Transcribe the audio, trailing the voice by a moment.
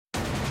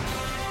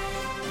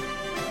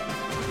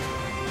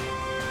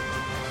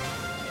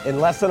In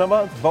less than a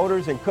month,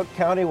 voters in Cook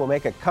County will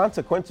make a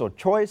consequential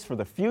choice for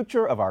the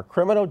future of our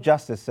criminal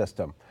justice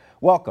system.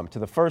 Welcome to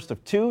the first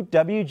of two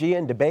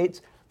WGN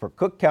debates for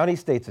Cook County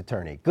State's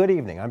Attorney. Good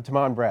evening. I'm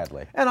Tamon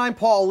Bradley. And I'm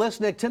Paul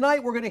Lisnick.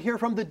 Tonight, we're going to hear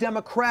from the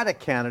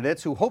Democratic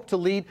candidates who hope to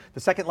lead the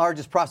second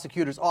largest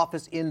prosecutor's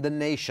office in the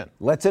nation.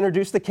 Let's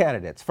introduce the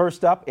candidates.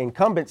 First up,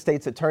 incumbent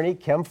State's Attorney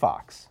Kim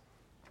Foxx.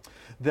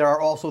 There are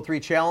also three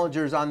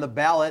challengers on the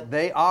ballot.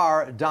 They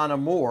are Donna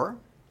Moore,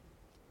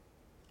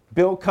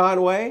 Bill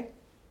Conway,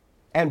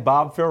 and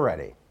Bob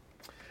Ferretti.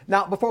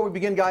 Now, before we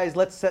begin, guys,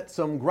 let's set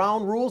some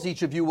ground rules.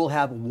 Each of you will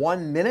have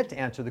 1 minute to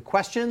answer the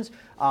questions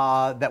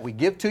that we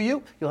give to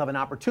you. You'll have an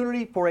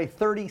opportunity for a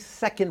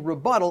 30-second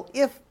rebuttal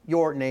if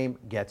your name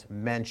gets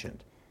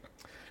mentioned.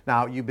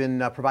 Now, you've been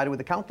provided with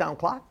a countdown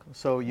clock,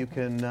 so you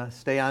can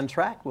stay on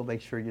track. We'll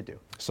make sure you do.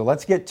 So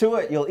let's get to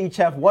it. You'll each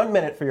have 1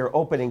 minute for your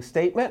opening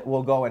statement.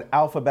 We'll go in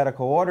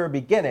alphabetical order,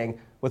 beginning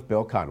with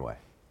Bill Conway.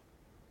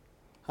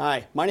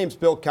 Hi, my name's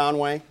Bill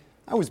Conway.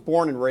 I was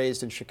born and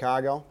raised in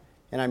Chicago,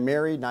 and I'm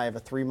married and I have a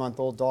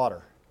 3-month-old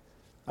daughter.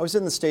 I was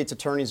in the state's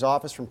attorney's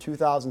office from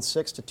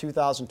 2006 to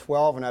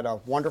 2012 and had a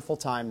wonderful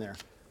time there.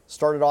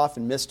 Started off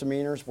in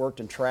misdemeanors, worked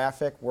in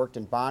traffic, worked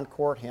in bond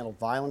court, handled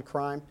violent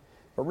crime,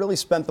 but really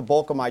spent the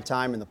bulk of my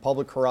time in the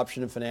public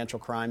corruption and financial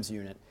crimes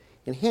unit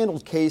and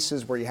handled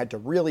cases where you had to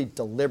really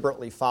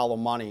deliberately follow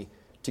money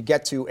to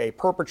get to a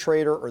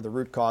perpetrator or the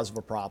root cause of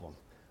a problem.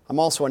 I'm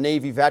also a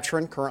Navy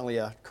veteran, currently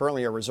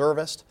a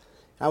reservist.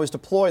 I was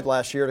deployed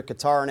last year to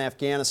Qatar and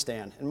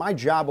Afghanistan, and my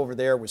job over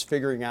there was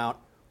figuring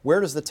out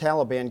where does the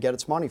Taliban get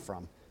its money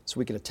from so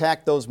we could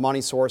attack those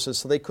money sources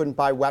so they couldn't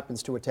buy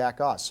weapons to attack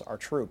us, our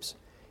troops.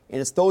 And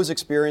it's those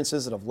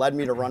experiences that have led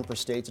me to run for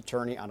state's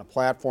attorney on a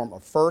platform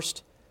of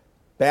first,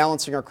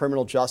 balancing our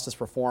criminal justice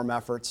reform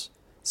efforts,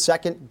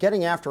 second,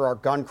 getting after our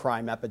gun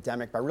crime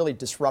epidemic by really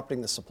disrupting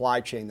the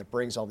supply chain that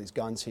brings all these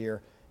guns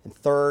here, and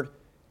third,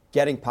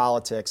 getting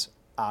politics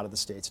out of the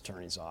state's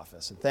attorney's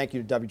office. And thank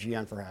you to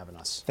WGN for having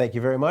us. Thank you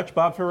very much.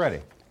 Bob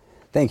Ferretti.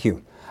 Thank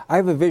you. I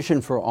have a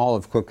vision for all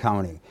of Cook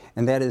County,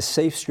 and that is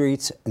safe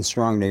streets and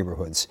strong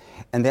neighborhoods.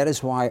 And that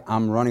is why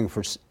I'm running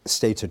for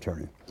state's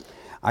attorney.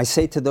 I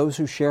say to those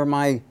who share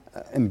my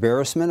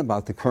embarrassment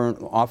about the current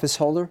office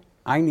holder,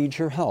 I need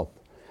your help.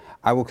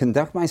 I will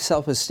conduct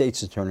myself as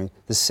state's attorney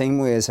the same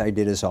way as I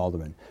did as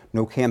alderman.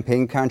 No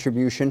campaign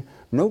contribution,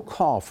 no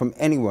call from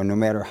anyone, no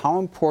matter how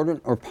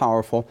important or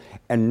powerful,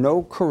 and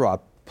no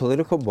corrupt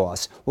political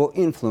boss will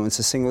influence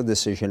a single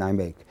decision I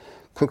make.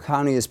 Cook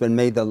County has been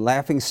made the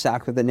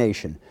laughingstock of the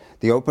nation.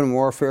 The open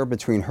warfare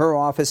between her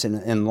office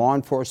and law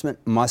enforcement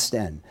must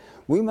end.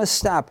 We must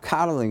stop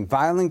coddling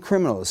violent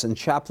criminals and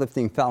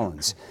shoplifting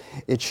felons.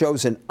 It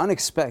shows an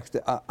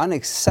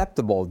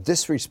unacceptable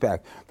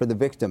disrespect for the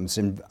victims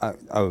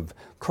of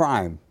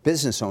crime,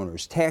 business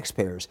owners,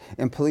 taxpayers,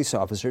 and police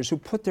officers who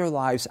put their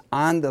lives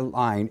on the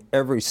line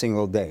every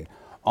single day.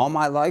 All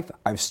my life,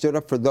 I've stood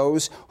up for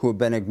those who have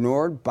been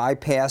ignored,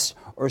 bypassed,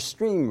 or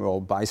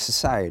steamrolled by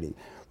society.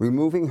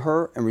 Removing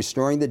her and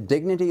restoring the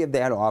dignity of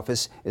that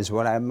office is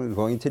what I'm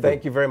going to do.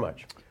 Thank you very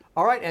much.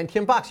 All right, and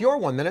Kim Foxx, your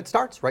 1 minute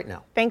starts right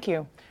now. Thank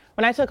you.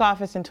 When I took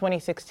office in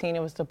 2016, it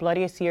was the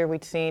bloodiest year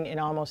we'd seen in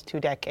almost 2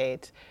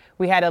 decades.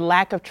 We had a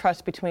lack of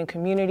trust between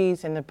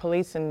communities and the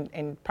police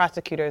and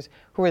prosecutors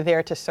who were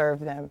there to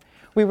serve them.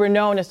 We were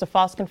known as the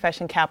false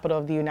confession capital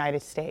of the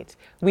United States.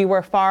 We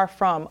were far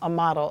from a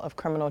model of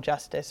criminal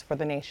justice for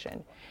the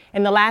nation.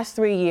 In the last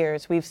 3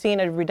 years, we've seen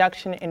a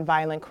reduction in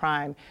violent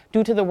crime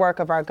due to the work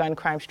of our Gun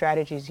Crime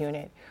Strategies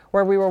Unit.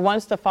 Where we were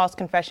once the false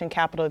confession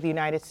capital of the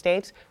United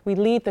States, we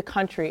lead the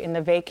country in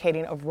the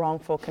vacating of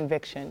wrongful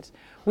convictions.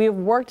 We have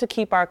worked to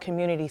keep our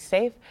community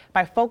safe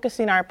by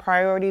focusing our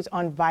priorities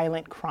on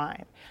violent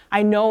crime.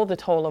 I know the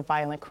toll of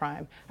violent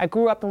crime. I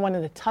grew up in one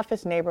of the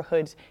toughest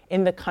neighborhoods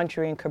in the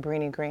country in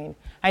Cabrini Green.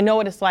 I know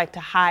what it's like to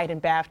hide in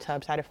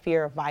bathtubs out of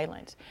fear of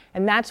violence.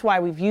 And that's why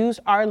we've used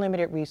our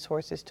limited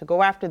resources to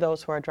go after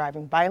those who are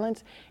driving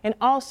violence and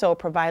also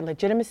provide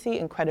legitimacy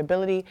and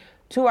credibility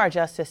to our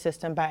justice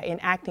system by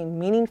enacting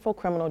meaningful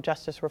criminal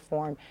justice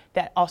reform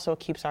that also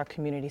keeps our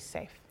communities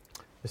safe.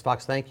 Ms.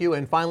 Foxx, thank you.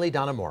 And finally,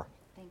 Donna Moore.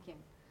 Thank you.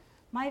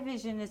 My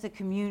vision is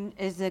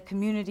a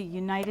community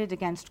united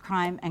against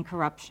crime and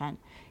corruption.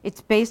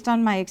 It's based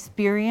on my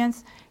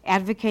experience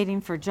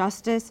advocating for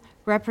justice,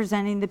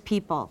 representing the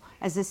people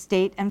as a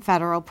state and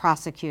federal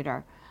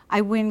prosecutor.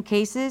 I win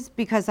cases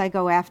because I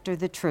go after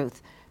the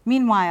truth.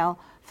 Meanwhile,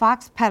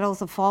 Fox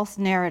peddles a false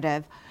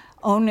narrative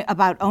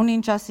about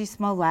owning Jussie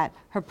Smollett,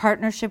 her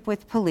partnership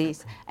with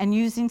police, and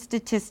using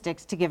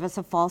statistics to give us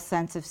a false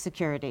sense of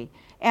security.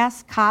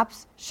 Ask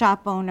cops,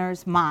 shop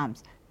owners,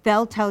 moms.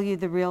 They'll tell you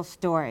the real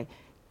story.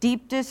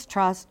 Deep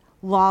distrust,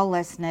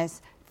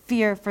 lawlessness,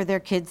 fear for their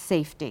kids'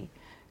 safety.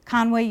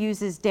 Conway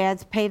uses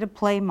Dad's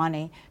pay-to-play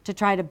money to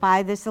try to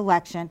buy this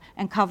election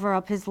and cover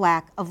up his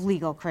lack of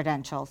legal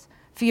credentials.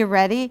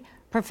 Fioretti,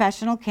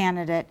 professional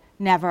candidate,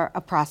 never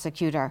a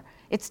prosecutor.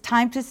 It's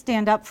time to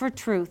stand up for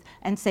truth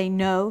and say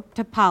no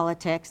to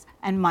politics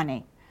and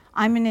money.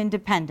 I'm an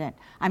independent.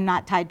 I'm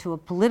not tied to a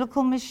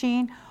political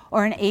machine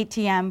or an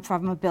ATM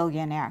from a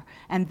billionaire.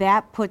 And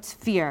that puts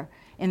fear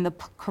in the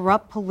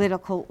corrupt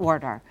political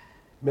order.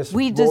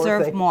 We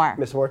deserve more.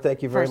 Ms. Moore,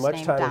 thank you very First much.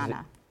 name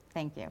Donna.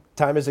 Thank you.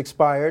 Time has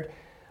expired.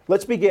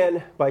 Let's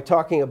begin by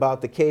talking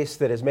about the case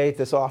that has made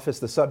this office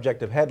the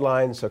subject of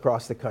headlines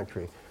across the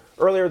country.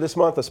 Earlier this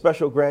month, a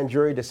special grand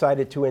jury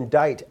decided to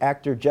indict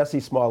actor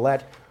Jussie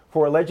Smollett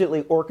for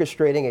allegedly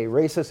orchestrating a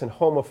racist and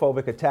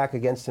homophobic attack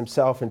against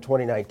himself in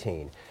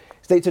 2019.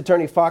 State's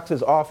Attorney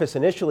Fox's office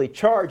initially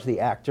charged the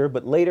actor,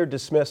 but later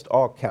dismissed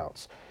all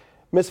counts.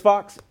 Ms.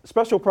 Fox,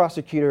 Special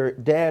Prosecutor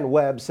Dan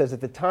Webb says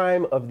at the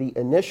time of the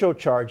initial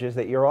charges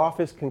that your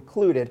office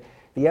concluded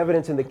the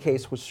evidence in the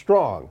case was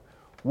strong.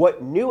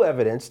 What new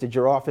evidence did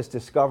your office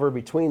discover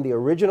between the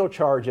original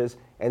charges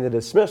and the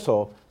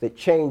dismissal that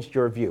changed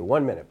your view?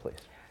 1 minute, please.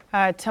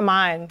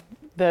 Taman,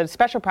 the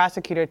special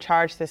prosecutor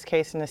charged this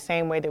case in the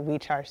same way that we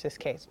charged this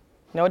case.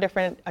 No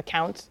different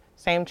accounts,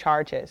 same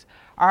charges.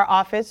 Our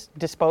office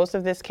disposed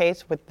of this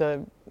case with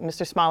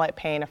Mr. Smollett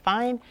paying a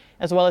fine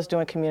as well as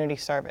doing community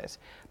service.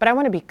 But I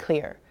want to be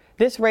clear,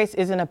 this race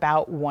isn't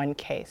about one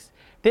case.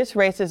 This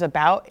race is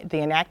about the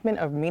enactment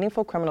of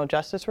meaningful criminal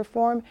justice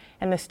reform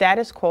and the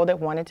status quo that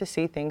wanted to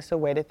see things the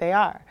way that they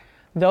are.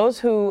 Those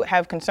who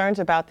have concerns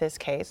about this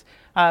case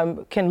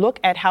can look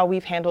at how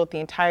we've handled the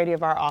entirety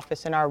of our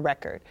office and our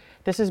record.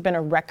 This has been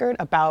a record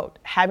about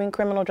having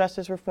criminal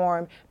justice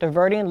reform,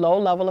 diverting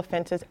low-level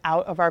offenses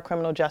out of our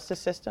criminal justice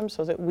system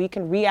so that we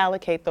can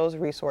reallocate those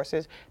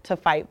resources to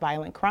fight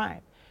violent crime.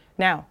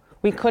 Now,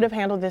 we could have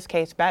handled this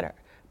case better.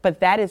 But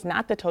that is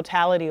not the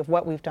totality of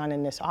what we've done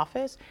in this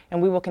office,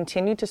 and we will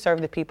continue to serve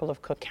the people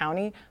of Cook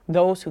County,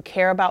 those who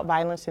care about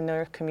violence in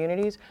their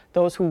communities,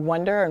 those who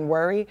wonder and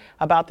worry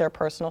about their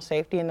personal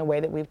safety in the way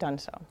that we've done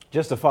so.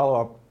 Just to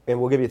follow up,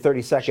 and we'll give you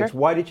 30 seconds, Sure.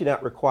 Why did you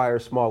not require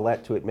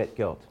Smollett to admit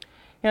guilt?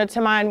 You know,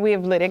 Taman, we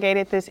have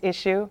litigated this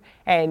issue,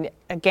 and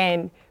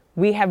again,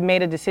 we have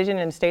made a decision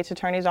in the state's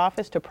attorney's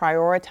office to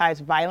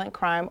prioritize violent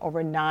crime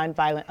over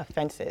nonviolent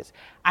offenses.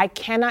 I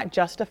cannot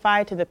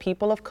justify to the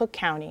people of Cook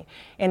County,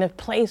 in a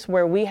place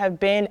where we have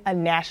been a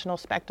national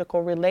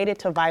spectacle related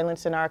to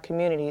violence in our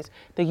communities,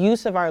 the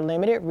use of our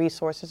limited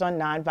resources on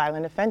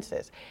nonviolent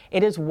offenses.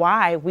 It is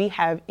why we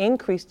have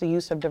increased the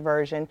use of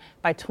diversion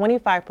by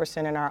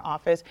 25% in our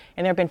office,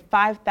 and there have been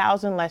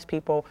 5,000 less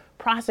people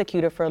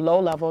prosecuted for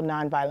low-level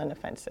nonviolent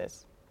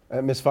offenses.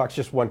 Ms. Fox,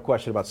 just one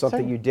question about something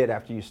Sure. you did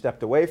after you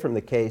stepped away from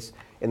the case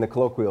in the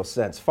colloquial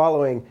sense.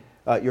 Following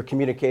your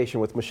communication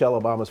with Michelle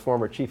Obama's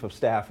former chief of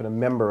staff and a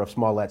member of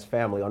Smollett's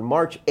family, on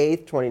March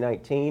 8th,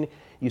 2019,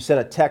 you sent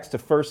a text to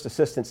First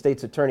Assistant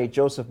State's Attorney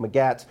Joseph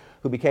Magatz,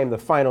 who became the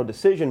final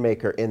decision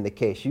maker in the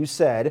case. You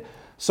said,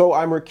 "So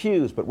I'm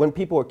recused, but when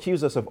people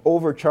accuse us of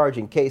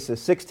overcharging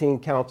cases, 16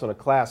 counts on a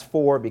Class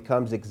 4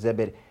 becomes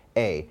Exhibit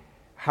A."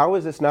 How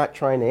is this not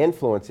trying to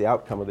influence the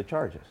outcome of the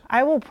charges?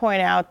 I will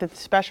point out that the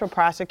special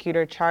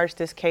prosecutor charged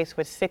this case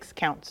with 6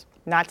 counts,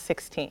 not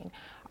 16.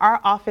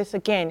 Our office,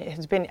 again,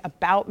 has been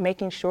about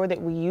making sure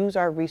that we use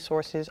our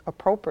resources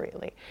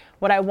appropriately.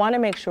 What I want to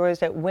make sure is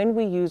that when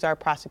we use our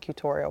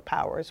prosecutorial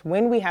powers,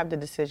 when we have the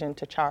decision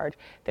to charge,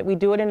 that we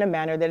do it in a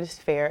manner that is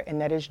fair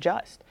and that is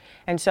just.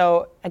 And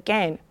so,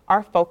 again,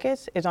 our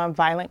focus is on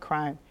violent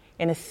crime.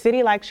 In a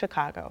city like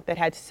Chicago that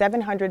had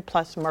 700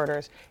 plus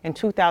murders in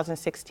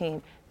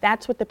 2016,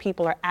 that's what the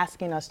people are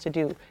asking us to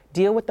do,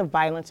 deal with the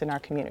violence in our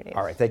communities.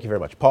 All right, thank you very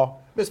much.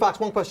 Paul? Ms. Fox,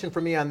 one question for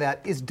me on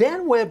that. Is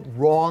Dan Webb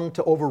wrong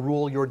to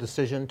overrule your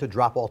decision to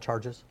drop all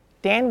charges?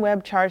 Dan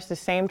Webb charged the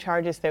same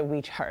charges that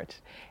we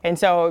charged. And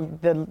so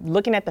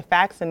looking at the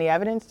facts and the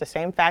evidence, the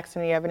same facts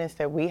and the evidence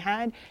that we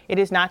had, it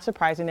is not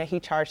surprising that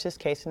he charged this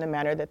case in the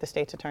manner that the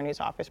state's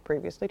attorney's office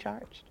previously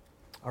charged.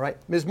 All right.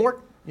 Ms.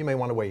 Mort, you may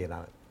want to weigh in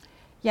on it.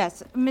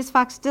 Yes, Ms.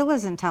 Fox still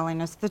isn't telling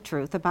us the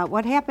truth about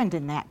what happened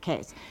in that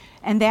case.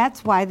 And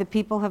that's why the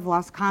people have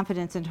lost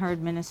confidence in her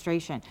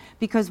administration.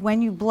 Because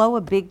when you blow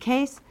a big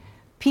case,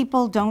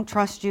 people don't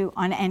trust you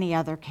on any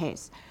other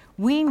case.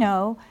 We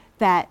know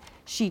that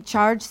she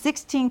charged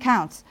 16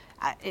 counts.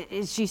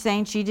 Is she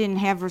saying she didn't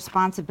have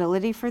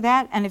responsibility for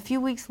that? And a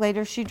few weeks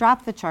later, she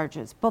dropped the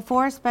charges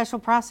before a special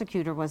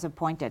prosecutor was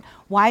appointed.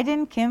 Why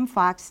didn't Kim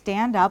Fox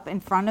stand up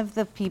in front of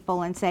the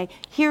people and say,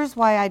 here's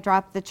why I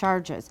dropped the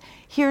charges,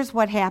 here's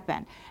what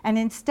happened? And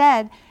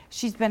instead,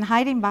 she's been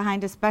hiding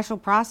behind a special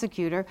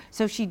prosecutor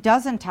so she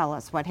doesn't tell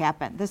us what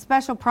happened. The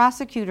special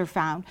prosecutor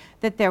found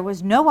that there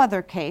was no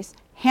other case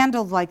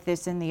handled like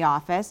this in the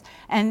office,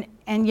 and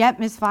yet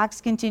Ms. Fox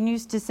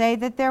continues to say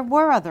that there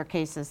were other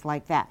cases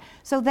like that.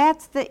 So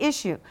that's the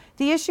issue.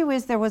 The issue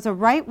is there was a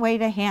right way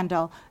to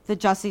handle the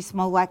Jussie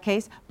Smollett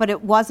case, but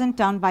it wasn't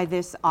done by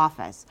this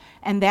office,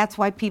 and that's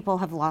why people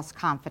have lost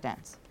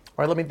confidence.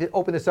 All right, let me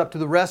open this up to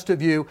the rest of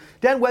you.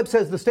 Dan Webb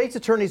says the state's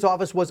attorney's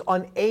office was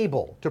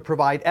unable to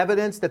provide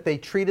evidence that they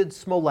treated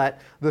Smollett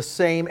the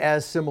same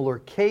as similar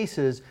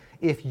cases.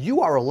 If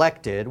you are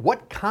elected,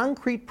 what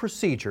concrete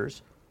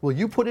procedures will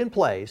you put in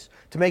place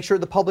to make sure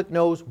the public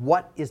knows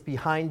what is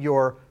behind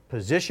your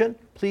position.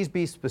 Please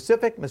be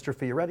specific. Mr.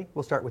 Fioretti,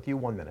 we'll start with you.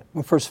 1 minute.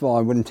 Well, first of all,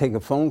 I wouldn't take a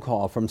phone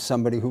call from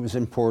somebody who was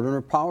important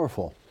or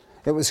powerful.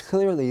 It was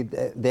clearly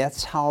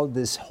that's how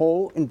this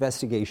whole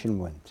investigation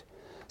went.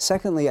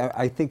 Secondly,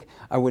 I think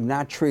I would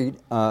not treat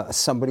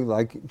somebody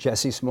like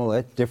Jussie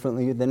Smollett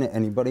differently than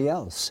anybody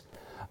else,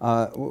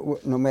 no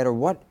matter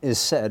what is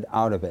said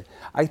out of it.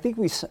 I think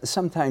we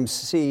sometimes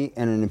see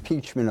in an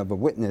impeachment of a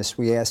witness,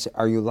 we ask,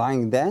 are you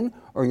lying then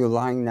or are you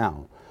lying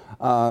now?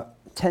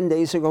 10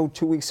 days ago,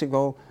 2 weeks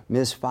ago,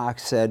 Ms.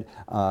 Fox said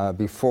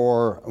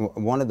before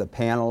one of the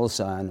panels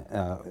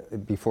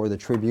before the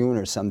Tribune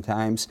or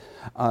sometimes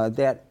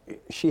that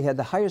she had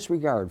the highest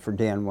regard for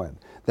Dan Webb.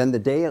 Then the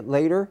day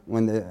later,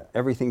 when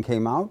everything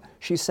came out,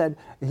 she said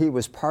he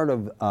was part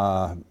of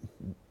a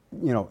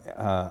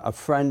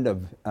friend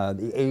of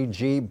the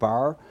AG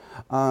Barr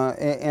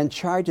and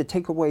tried to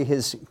take away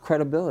his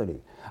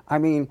credibility. I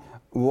mean,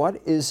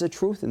 what is the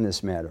truth in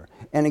this matter?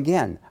 And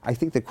again, I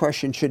think the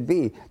question should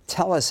be,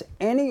 tell us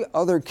any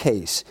other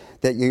case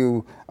that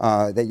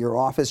that your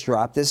office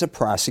dropped as a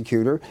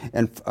prosecutor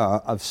and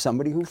of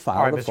somebody who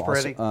filed a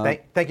false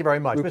thank you very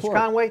much. report. Mr.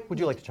 Conway, would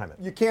you like to chime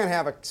in? You can't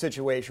have a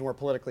situation where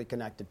politically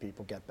connected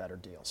people get better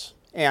deals.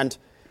 And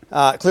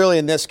clearly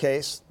in this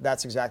case,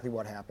 that's exactly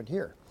what happened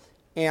here.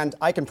 And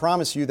I can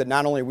promise you that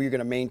not only are we going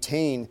to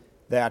maintain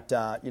that,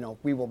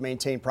 we will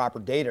maintain proper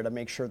data to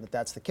make sure that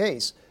that's the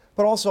case,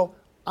 but also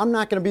I'm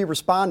not going to be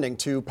responding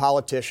to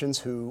politicians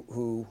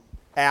who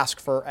ask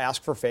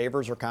for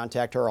favors or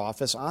contact our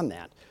office on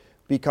that,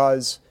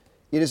 because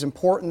it is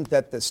important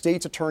that the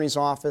state's attorney's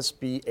office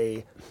be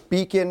a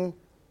beacon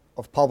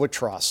of public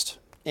trust.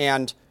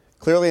 And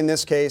clearly in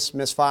this case,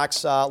 Ms.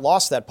 Fox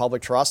lost that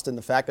public trust in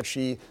the fact that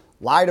she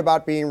lied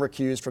about being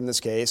recused from this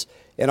case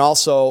and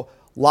also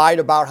lied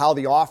about how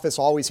the office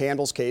always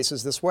handles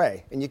cases this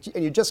way. And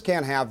you just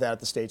can't have that at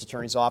the state's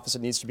attorney's office.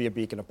 It needs to be a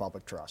beacon of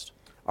public trust.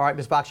 All right,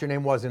 Ms. Fox, your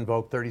name was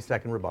invoked.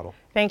 30-second rebuttal.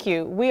 Thank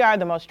you. We are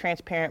the most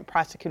transparent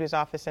prosecutor's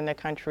office in the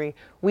country.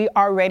 We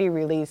already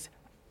release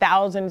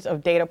thousands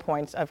of data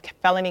points of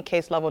felony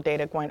case level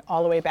data going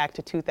all the way back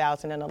to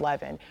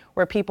 2011,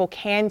 where people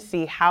can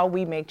see how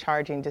we make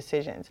charging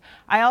decisions.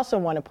 I also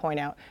want to point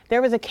out,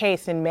 there was a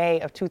case in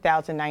May of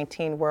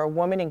 2019 where a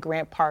woman in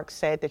Grant Park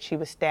said that she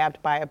was stabbed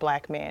by a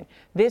black man.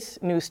 This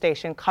news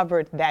station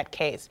covered that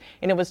case,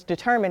 and it was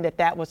determined that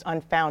that was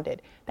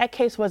unfounded. That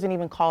case wasn't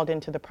even called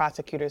into the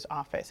prosecutor's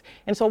office.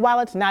 And so while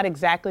it's not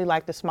exactly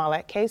like the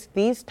Smollett case,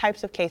 these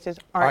types of cases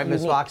aren't All right,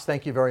 Ms. unique. Fox,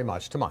 thank you very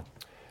much. Tamon.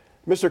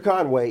 Mr.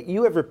 Conway,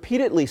 you have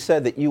repeatedly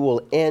said that you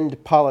will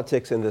end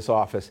politics in this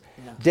office.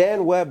 No.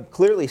 Dan Webb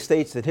clearly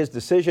states that his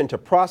decision to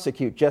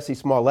prosecute Jussie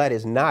Smollett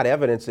is not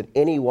evidence that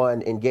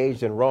anyone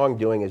engaged in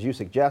wrongdoing, as you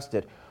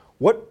suggested.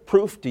 What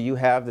proof do you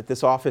have that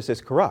this office is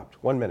corrupt?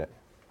 1 minute.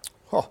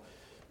 Oh,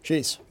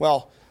 geez.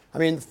 Well, I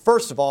mean,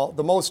 first of all,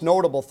 the most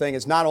notable thing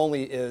is not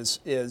only is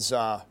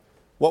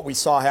what we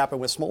saw happen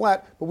with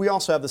Smollett, but we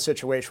also have the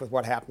situation with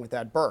what happened with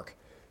Ed Burke.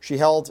 She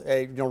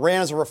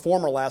ran as a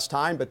reformer last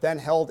time, but then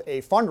held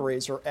a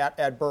fundraiser at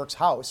Ed Burke's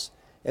house,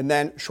 and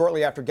then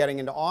shortly after getting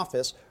into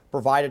office,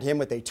 provided him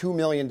with a $2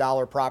 million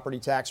property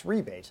tax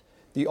rebate.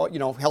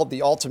 Held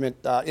the ultimate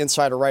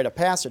insider right of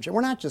passage. And we're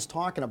not just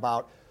talking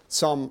about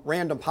some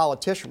random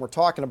politician. We're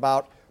talking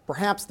about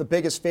perhaps the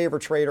biggest favor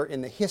trader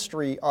in the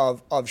history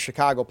of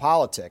Chicago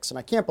politics. And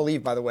I can't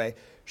believe, by the way,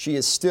 she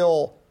is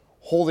still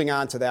holding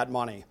on to that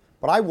money.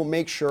 But I will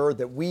make sure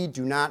that we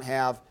do not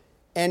have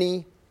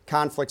any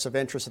conflicts of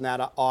interest in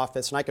that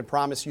office. And I can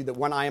promise you that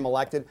when I am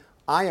elected,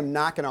 I am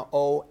not going to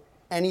owe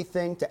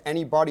anything to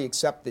anybody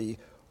except the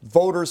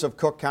voters of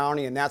Cook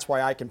County, and that's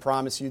why I can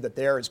promise you that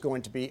there is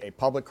going to be a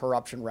public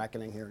corruption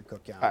reckoning here in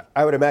Cook County.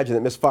 I would imagine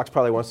that Ms. Fox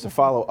probably wants to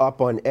follow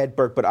up on Ed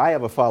Burke, but I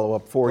have a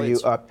follow-up for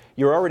Please. you.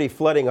 You're already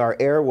flooding our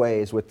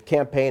airways with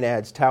campaign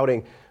ads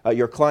touting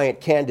your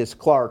client Candace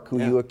Clark,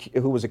 who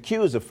was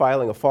accused of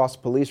filing a false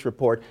police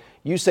report.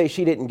 You say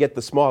she didn't get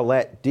the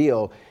Smollett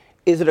deal.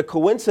 Is it a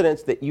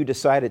coincidence that you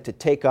decided to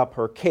take up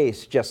her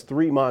case just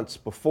 3 months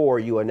before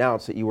you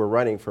announced that you were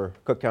running for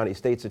Cook County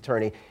State's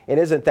Attorney? And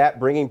isn't that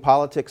bringing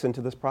politics into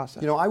this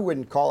process? I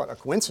wouldn't call it a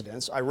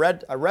coincidence. I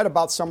read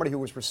about somebody who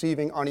was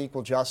receiving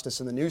unequal justice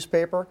in the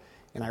newspaper,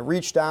 and I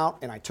reached out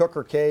and I took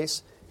her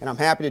case, and I'm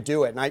happy to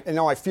do it. And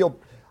I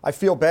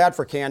feel bad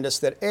for Candace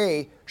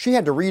that she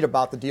had to read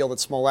about the deal that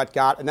Smollett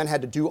got and then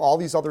had to do all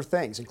these other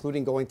things,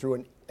 including going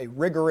through a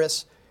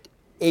rigorous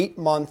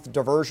 8-month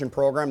diversion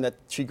program that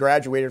she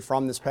graduated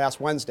from this past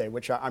Wednesday,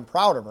 which I'm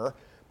proud of her.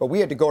 But we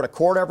had to go to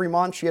court every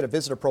month. She had to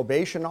visit a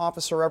probation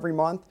officer every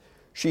month.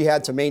 She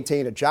had to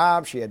maintain a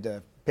job. She had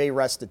to pay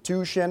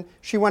restitution.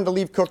 She wanted to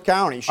leave Cook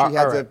County. She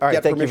had to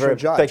get permission from a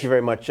judge. Thank you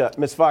very much.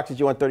 Ms. Fox,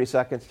 did you want 30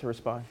 seconds to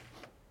respond?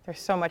 There's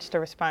so much to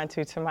respond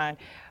to mine.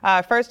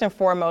 First and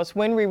foremost,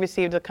 when we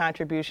received a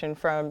contribution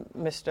from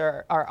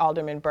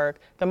Alderman Burke,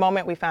 the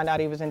moment we found out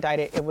he was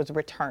indicted, it was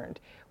returned.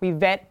 We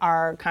vet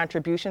our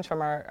contributions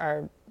from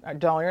our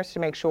donors to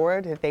make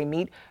sure that they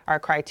meet our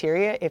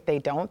criteria. If they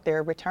don't,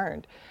 they're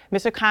returned.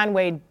 Mr.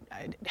 Conway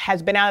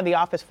has been out of the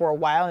office for a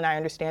while, and I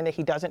understand that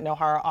he doesn't know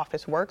how our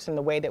office works and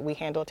the way that we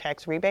handle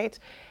tax rebates.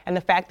 And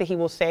the fact that he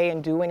will say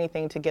and do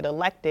anything to get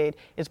elected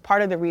is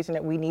part of the reason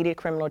that we needed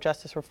criminal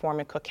justice reform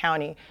in Cook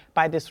County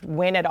by this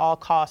win at all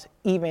costs,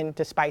 even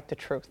despite the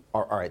truth.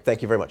 All right,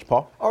 thank you very much.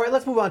 Paul? All right,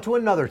 let's move on to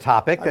another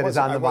topic that is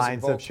on the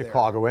minds of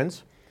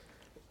Chicagoans.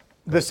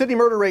 The city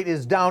murder rate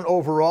is down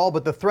overall,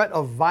 but the threat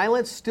of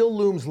violence still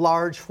looms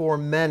large for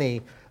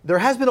many. There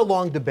has been a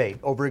long debate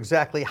over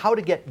exactly how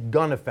to get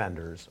gun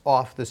offenders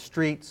off the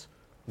streets.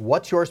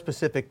 What's your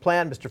specific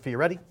plan? Mr.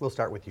 Fioretti, we'll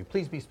start with you.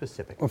 Please be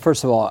specific. Well,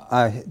 first of all,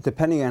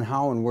 depending on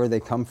how and where they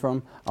come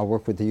from, I'll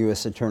work with the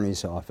U.S.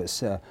 Attorney's Office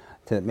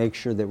to make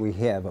sure that we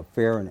have a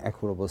fair and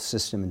equitable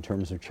system in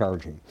terms of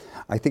charging.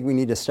 I think we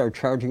need to start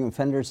charging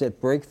offenders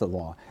that break the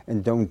law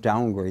and don't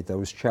downgrade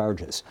those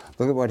charges.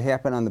 Look at what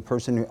happened on the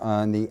person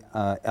on the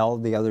L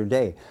the other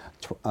day.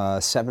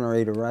 7 or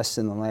 8 arrests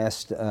in the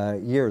last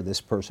year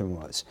this person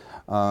was.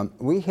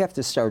 We have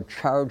to start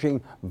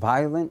charging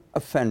violent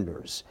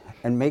offenders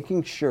and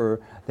making sure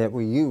that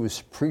we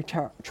use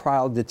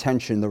pre-trial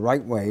detention the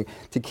right way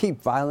to keep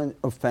violent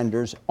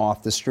offenders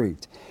off the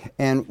street.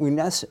 And we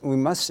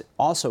must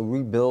also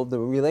rebuild the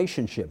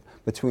relationship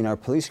between our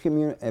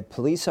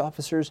police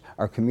officers,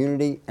 our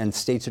community, and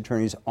state's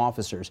attorney's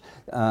officers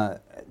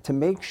to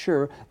make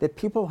sure that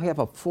people have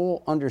a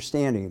full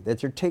understanding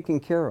that they're taken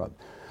care of.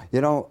 You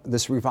know,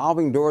 this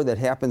revolving door that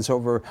happens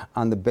over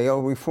on the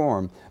bail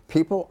reform,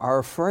 people are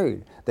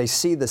afraid. They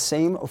see the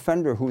same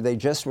offender who they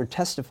just were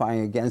testifying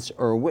against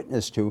or a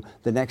witness to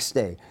the next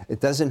day. It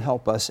doesn't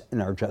help us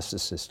in our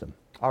justice system.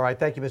 All right,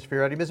 thank you, Ms.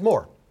 Fioretti. Ms.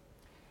 Moore,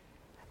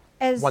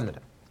 1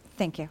 minute.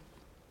 Thank you.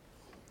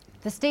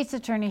 The state's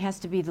attorney has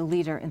to be the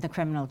leader in the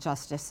criminal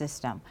justice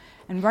system.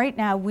 And right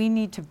now, we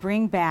need to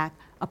bring back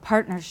a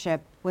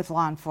partnership with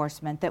law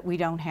enforcement that we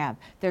don't have.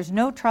 There's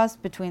no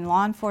trust between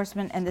law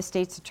enforcement and the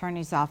state's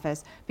attorney's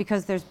office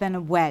because there's been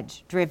a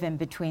wedge driven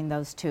between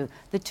those two,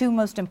 the two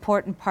most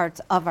important parts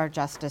of our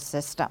justice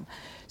system.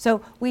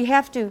 So we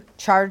have to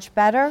charge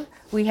better.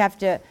 We have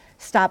to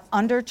stop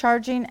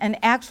undercharging and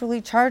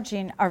actually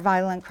charging our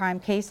violent crime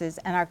cases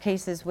and our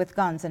cases with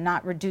guns and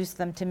not reduce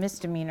them to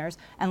misdemeanors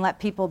and let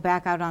people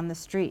back out on the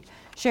street.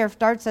 Sheriff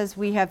Dart says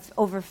we have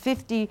over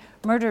 50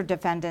 murder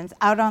defendants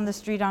out on the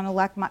street on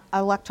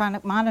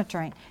electronic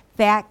monitoring.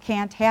 That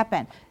can't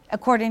happen.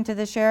 According to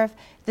the sheriff,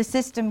 the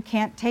system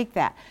can't take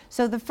that.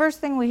 So the first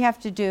thing we have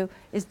to do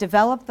is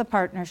develop the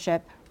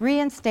partnership,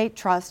 reinstate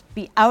trust,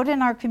 be out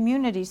in our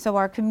communities so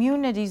our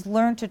communities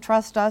learn to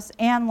trust us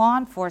and law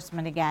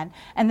enforcement again,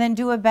 and then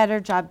do a better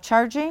job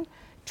charging,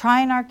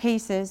 trying our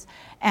cases,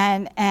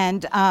 and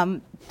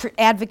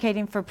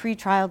advocating for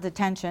pretrial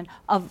detention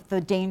of the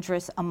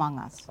dangerous among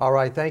us. All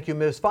right, thank you,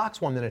 Ms.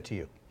 Fox. 1 minute to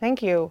you.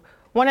 Thank you.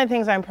 One of the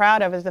things I'm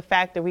proud of is the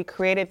fact that we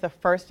created the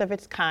first of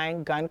its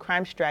kind gun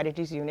crime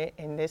strategies unit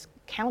in this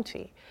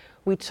county.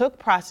 We took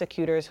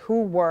prosecutors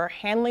who were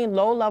handling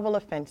low-level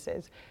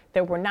offenses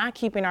that were not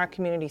keeping our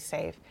community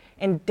safe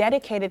and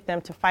dedicated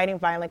them to fighting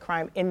violent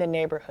crime in the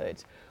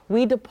neighborhoods.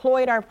 We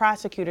deployed our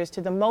prosecutors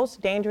to the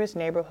most dangerous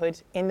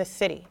neighborhoods in the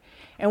city.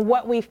 And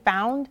what we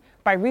found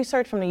by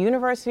research from the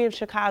University of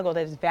Chicago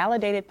that has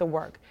validated the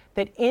work,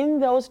 that in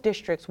those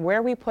districts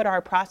where we put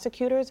our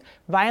prosecutors,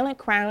 violent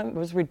crime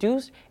was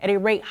reduced at a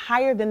rate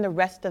higher than the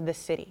rest of the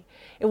city.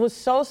 It was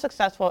so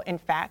successful, in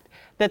fact,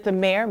 that the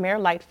Mayor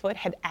Lightfoot,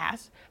 had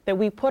asked that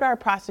we put our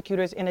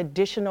prosecutors in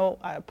additional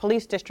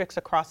police districts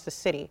across the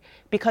city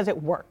because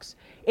it works.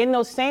 In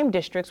those same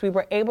districts, we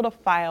were able to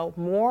file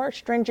more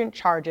stringent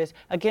charges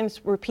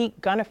against repeat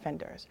gun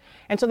offenders.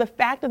 And so the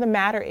fact of the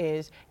matter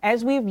is,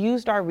 as we've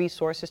used our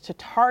resources to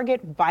target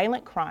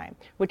violent crime,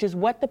 which is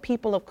what the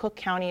people of Cook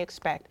County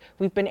expect,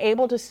 we've been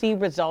able to see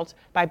results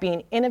by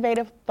being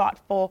innovative,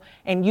 thoughtful,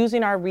 and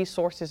using our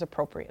resources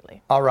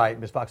appropriately. All right,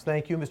 Ms. Fox,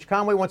 thank you. Mr.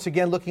 Conway, once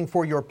again, looking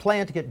for your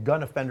plan to get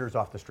gun offenders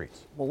off the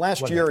streets. Well,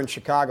 last year in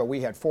Chicago,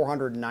 we had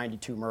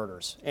 492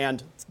 murders,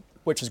 and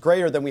which is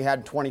greater than we had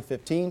in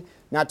 2015.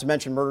 Not to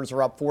mention murders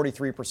are up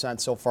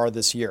 43% so far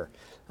this year.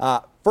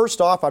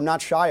 First off, I'm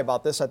not shy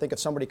about this. I think if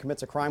somebody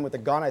commits a crime with a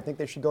gun, I think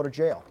they should go to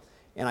jail.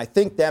 And I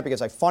think that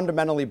because I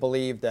fundamentally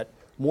believe that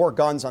more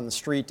guns on the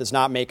street does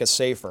not make us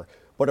safer.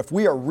 But if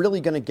we are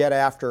really going to get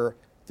after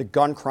the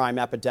gun crime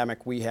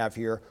epidemic we have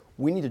here,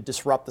 we need to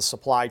disrupt the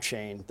supply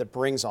chain that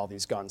brings all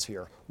these guns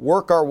here.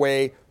 Work our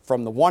way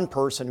from the one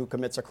person who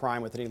commits a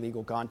crime with an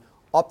illegal gun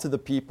up to the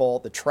people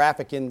that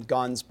traffic in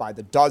guns by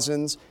the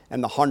dozens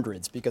and the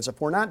hundreds. Because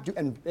if we're not,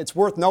 and it's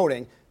worth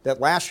noting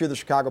that last year the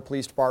Chicago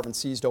Police Department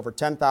seized over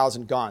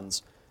 10,000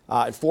 guns.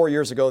 And 4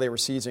 years ago they were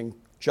seizing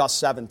just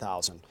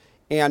 7,000.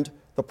 And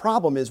the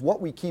problem is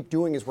what we keep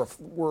doing is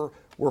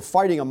we're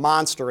fighting a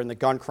monster in the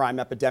gun crime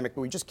epidemic,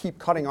 but we just keep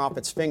cutting off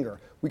its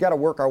finger. We got to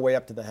work our way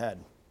up to the head.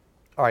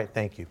 All right,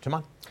 thank you.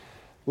 Timon?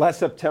 Last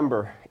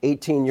September,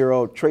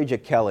 18-year-old Traja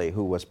Kelly,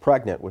 who was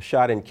pregnant, was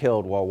shot and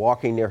killed while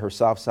walking near her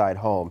Southside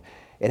home.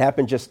 It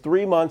happened just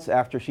 3 months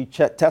after she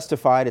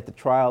testified at the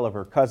trial of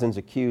her cousin's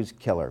accused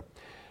killer.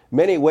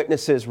 Many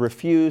witnesses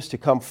refuse to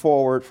come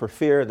forward for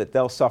fear that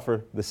they'll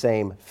suffer the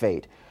same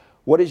fate.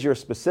 What is your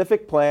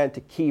specific plan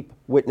to keep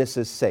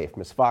witnesses safe?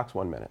 Ms. Fox,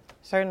 1 minute.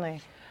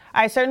 Certainly.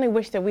 I certainly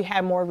wish that we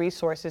had more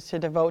resources to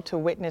devote to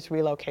witness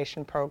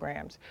relocation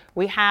programs.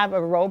 We have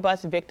a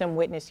robust victim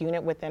witness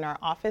unit within our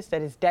office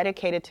that is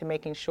dedicated to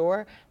making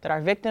sure that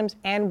our victims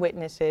and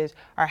witnesses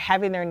are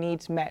having their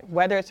needs met,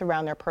 whether it's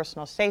around their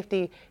personal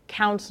safety,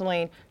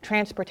 counseling,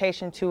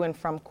 transportation to and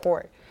from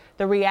court.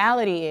 The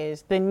reality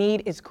is the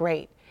need is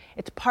great.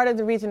 It's part of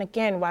the reason,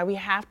 again, why we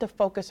have to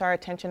focus our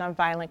attention on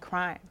violent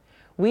crime.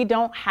 We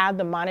don't have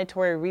the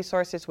monetary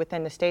resources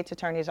within the state's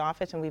attorney's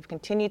office, and we've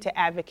continued to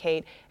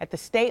advocate at the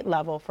state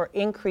level for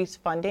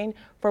increased funding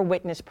for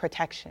witness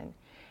protection.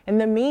 In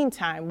the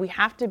meantime, we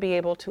have to be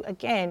able to,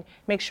 again,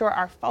 make sure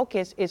our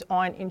focus is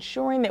on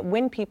ensuring that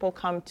when people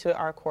come to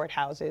our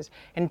courthouses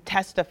and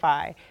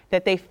testify,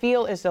 that they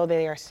feel as though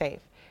they are safe.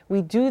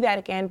 We do that,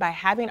 again, by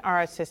having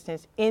our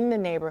assistants in the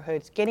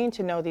neighborhoods, getting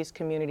to know these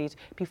communities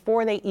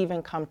before they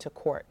even come to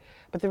court.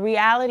 But the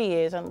reality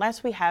is,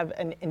 unless we have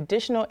an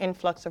additional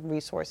influx of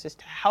resources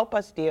to help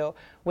us deal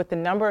with the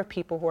number of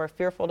people who are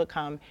fearful to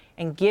come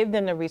and give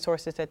them the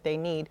resources that they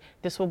need,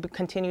 this will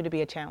continue to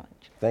be a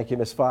challenge. Thank you,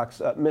 Ms. Fox.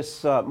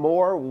 Ms.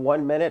 Moore,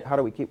 1 minute. How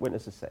do we keep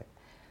witnesses safe?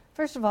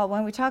 First of all,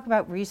 when we talk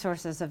about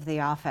resources of the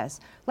office,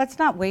 let's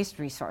not waste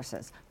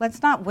resources.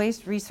 Let's not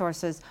waste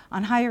resources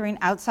on hiring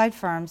outside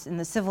firms in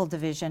the civil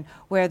division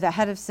where the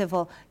head of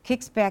civil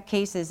kicks back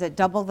cases at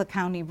double the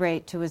county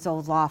rate to his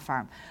old law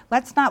firm.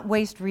 Let's not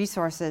waste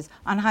resources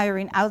on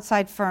hiring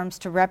outside firms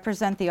to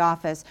represent the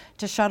office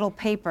to shuttle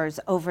papers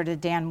over to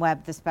Dan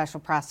Webb, the special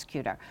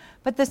prosecutor.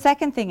 But the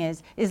second thing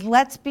is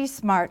let's be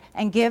smart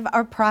and give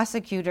our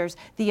prosecutors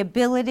the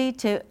ability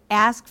to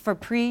ask for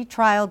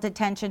pre-trial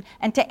detention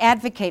and to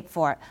advocate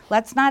for it.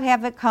 Let's not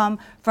have it come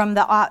from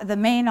the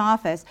main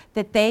office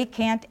that they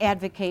can't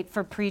advocate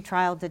for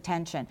pre-trial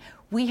detention.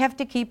 We have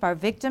to keep our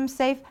victims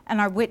safe and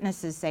our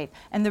witnesses safe.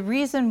 And the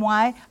reason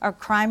why our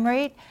crime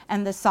rate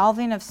and the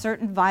solving of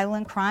certain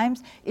violent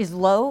crimes is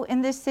low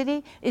in this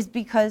city is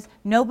because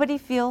nobody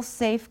feels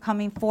safe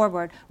coming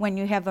forward when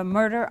you have a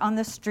murder on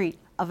the street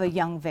of a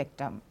young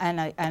victim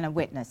and a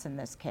witness in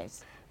this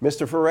case.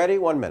 Mr. Ferretti,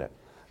 1 minute.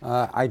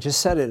 I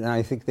just said it, and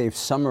I think they've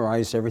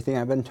summarized everything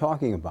I've been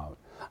talking about.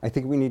 I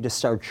think we need to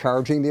start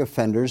charging the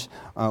offenders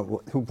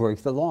who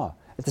break the law.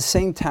 At the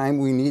same time,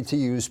 we need to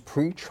use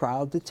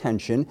pre-trial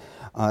detention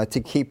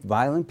to keep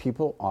violent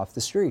people off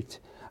the street.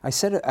 I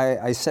said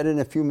it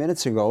a few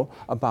minutes ago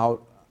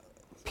about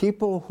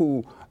people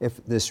who, if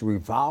this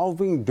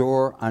revolving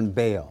door on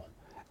bail,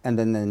 and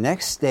then the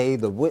next day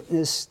the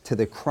witness to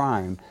the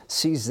crime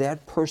sees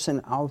that person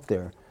out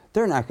there,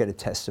 they're not going to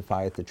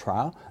testify at the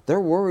trial.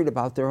 They're worried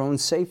about their own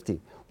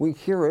safety. We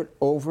hear it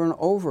over and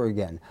over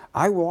again.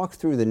 I walk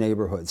through the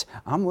neighborhoods.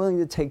 I'm willing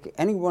to take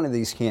any one of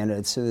these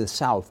candidates to the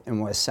south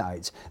and west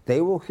sides.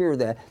 They will hear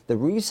that. The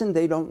reason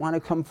they don't want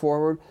to come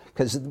forward,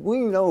 because we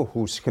know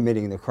who's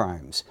committing the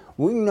crimes.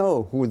 We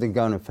know who the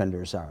gun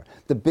offenders are,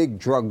 the big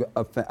drug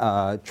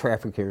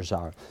traffickers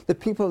are, the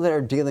people that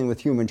are dealing with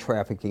human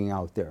trafficking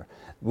out there.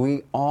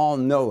 We all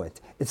know it.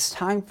 It's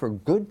time for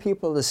good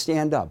people to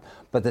stand up.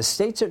 But the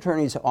state's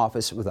attorney's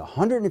office, with a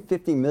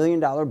 $150 million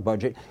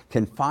budget,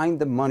 can find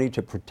the money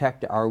to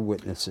protect our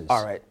witnesses.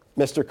 All right.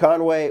 Mr.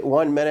 Conway,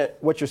 1 minute.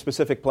 What's your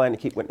specific plan to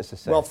keep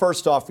witnesses safe? Well,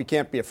 first off, we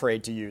can't be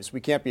afraid to use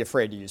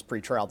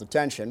pretrial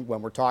detention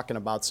when we're talking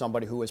about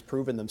somebody who has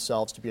proven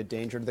themselves to be a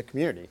danger to the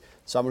community,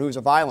 someone who's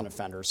a violent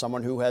offender,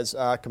 someone who has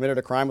committed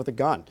a crime with a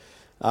gun.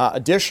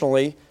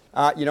 Additionally,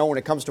 when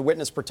it comes to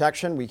witness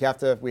protection, we have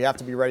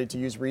to be ready to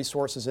use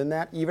resources in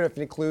that, even if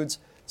it includes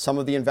some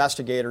of the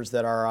investigators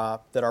that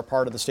are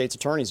part of the state's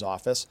attorney's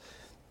office.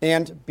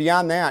 And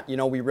beyond that,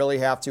 we really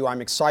have to.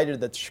 I'm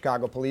excited that the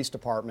Chicago Police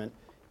Department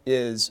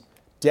is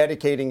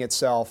dedicating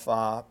itself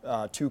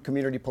to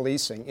community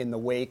policing in the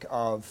wake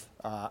of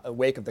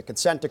the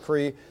consent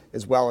decree,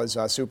 as well as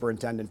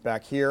Superintendent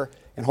Beck here.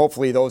 And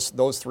hopefully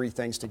those three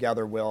things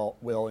together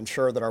will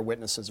ensure that our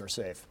witnesses are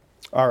safe.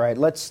 All right,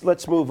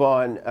 let's move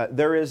on.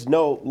 There is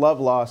no love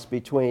lost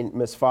between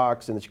Ms.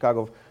 Fox and the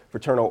Chicago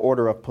Fraternal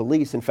Order of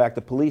Police. In fact,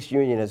 the police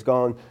union has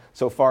gone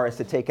so far as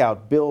to take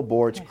out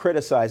billboards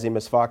criticizing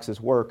Ms. Fox's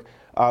work.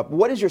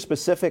 What is your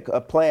specific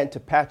plan to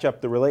patch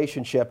up the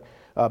relationship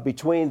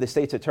between the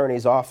state's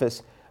attorney's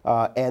office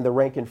and the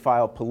rank and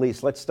file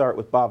police? Let's start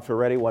with Bob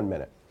Ferretti, 1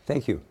 minute.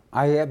 Thank you.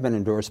 I have been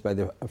endorsed by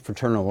the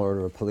Fraternal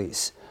Order of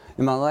Police.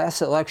 In my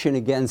last election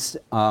against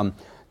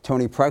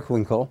Tony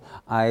Preckwinkle,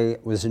 I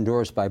was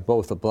endorsed by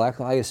both the Black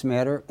Lives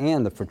Matter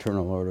and the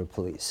Fraternal Order of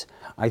Police.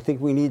 I think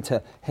we need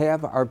to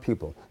have our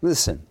people.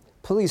 Listen,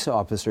 police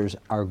officers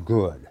are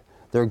good.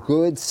 They're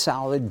good,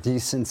 solid,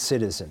 decent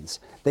citizens.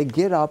 They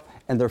get up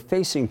and they're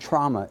facing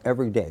trauma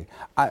every day.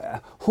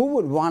 Who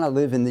would want to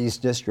live in these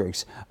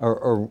districts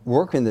or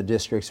work in the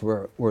districts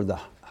where the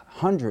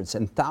hundreds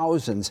and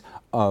thousands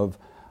of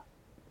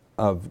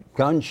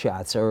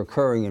gunshots are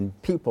occurring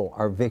and people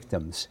are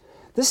victims?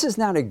 This is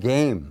not a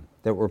game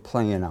that we're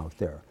playing out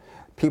there.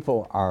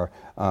 People are,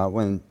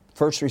 when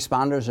First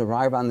responders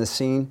arrive on the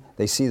scene,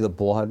 they see the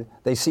blood,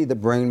 they see the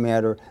brain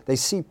matter, they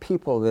see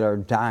people that are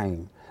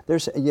dying.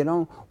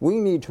 We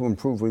need to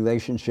improve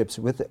relationships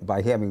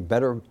by having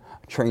better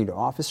trained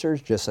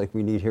officers, just like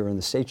we need here in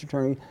the State's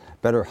Attorney,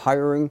 better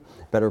hiring,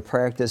 better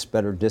practice,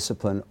 better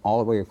discipline all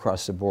the way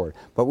across the board.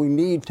 But we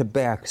need to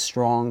back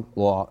strong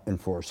law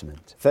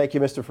enforcement. Thank you,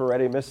 Mr.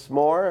 Ferretti. Ms.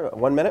 Moore,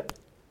 1 minute.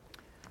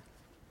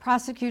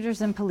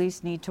 Prosecutors and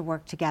police need to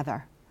work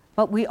together,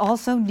 but we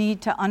also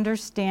need to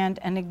understand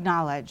and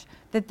acknowledge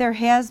that there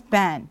has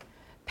been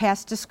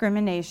past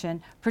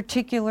discrimination,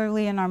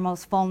 particularly in our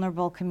most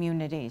vulnerable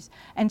communities.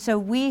 And so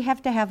we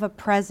have to have a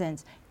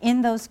presence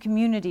in those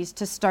communities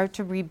to start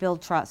to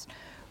rebuild trust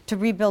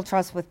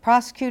with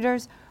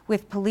prosecutors,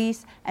 with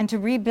police, and to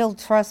rebuild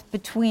trust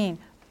between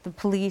the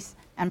police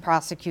and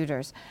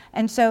prosecutors.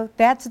 And so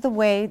that's the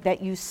way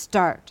that you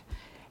start.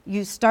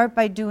 You start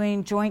by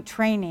doing joint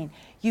training.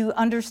 You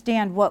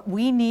understand what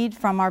we need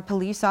from our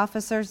police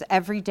officers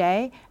every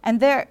day.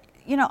 And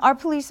our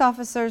police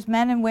officers,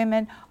 men and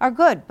women, are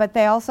good, but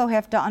they also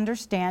have to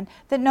understand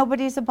that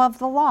nobody's above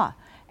the law.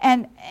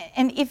 And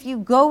if you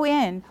go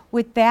in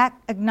with that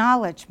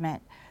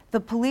acknowledgement, the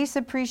police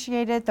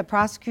appreciate it, the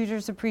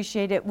prosecutors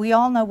appreciate it, we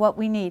all know what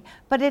we need.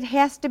 But it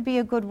has to be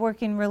a good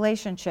working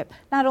relationship,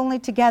 not only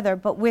together,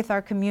 but with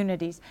our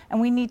communities.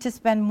 And we need to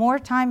spend more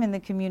time in the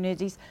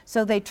communities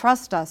so they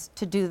trust us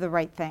to do the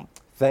right thing.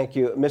 Thank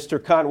you.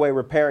 Mr. Conway,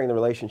 repairing the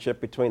relationship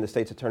between the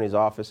State's Attorney's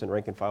Office and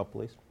rank-and-file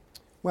police.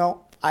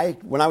 Well,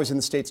 when I was in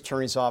the State's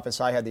Attorney's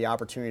Office, I had the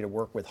opportunity to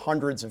work with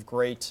hundreds of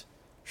great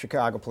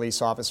Chicago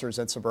police officers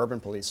and suburban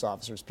police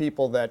officers,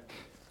 people that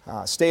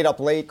stayed up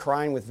late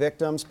crying with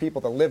victims,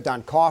 people that lived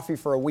on coffee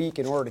for a week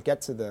in order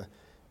to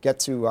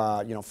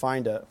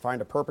find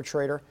a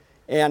perpetrator.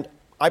 And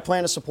I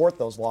plan to support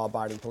those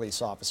law-abiding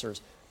police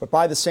officers. But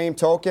by the same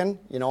token,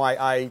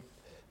 I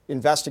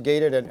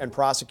investigated and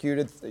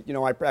prosecuted.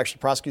 I actually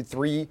prosecuted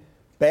 3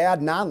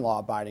 bad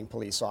non-law-abiding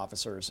police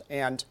officers.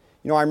 And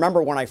I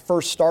remember when I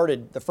first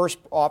started, the first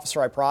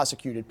officer I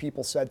prosecuted,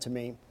 people said to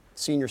me,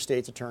 senior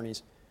state's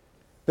attorneys,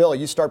 "Bill,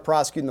 you start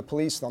prosecuting the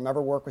police, they'll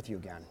never work with you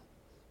again."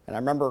 And I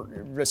remember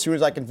as soon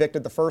as I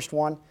convicted the first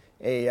one,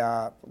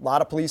 a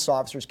lot of police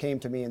officers came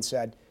to me and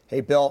said,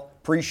 "Hey, Bill,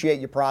 appreciate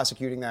you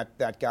prosecuting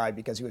that guy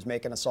because he was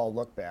making us all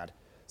look bad."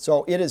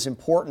 So it is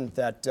important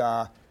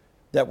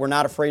that we're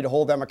not afraid to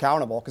hold them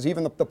accountable, because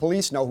even the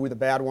police know who the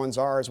bad ones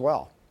are as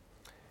well.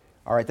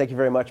 All right, thank you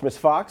very much. Ms.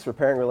 Fox,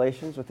 repairing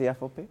relations with the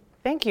FOP.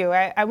 Thank you.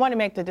 I want to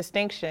make the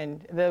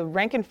distinction. The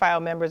rank and file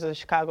members of the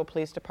Chicago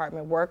Police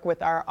Department work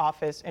with our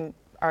office, and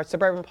our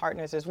suburban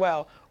partners as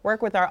well,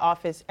 work with our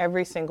office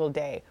every single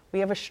day. We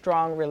have a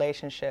strong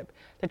relationship.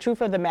 The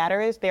truth of the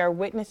matter is they are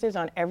witnesses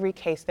on every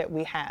case that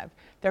we have.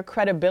 Their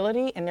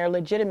credibility and their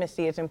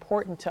legitimacy is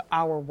important to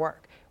our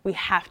work. We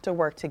have to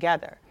work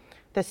together.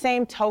 The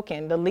same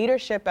token, the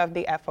leadership of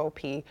the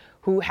FOP,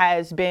 who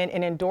has been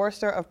an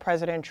endorser of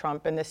President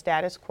Trump and the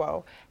status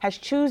quo, has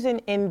chosen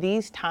in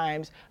these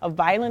times of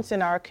violence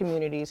in our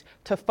communities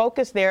to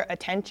focus their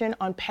attention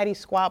on petty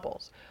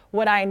squabbles.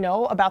 What I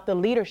know about the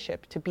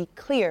leadership, to be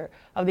clear,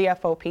 of the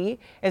FOP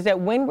is that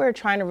when we're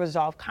trying to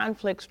resolve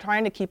conflicts,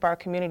 trying to keep our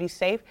communities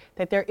safe,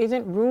 that there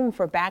isn't room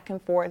for back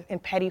and forth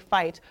and petty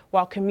fights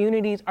while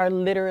communities are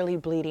literally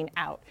bleeding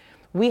out.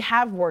 We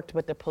have worked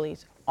with the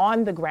police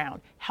on the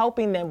ground,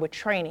 helping them with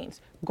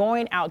trainings,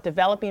 going out,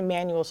 developing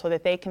manuals so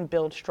that they can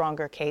build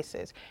stronger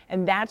cases.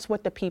 And that's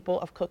what the people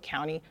of Cook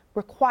County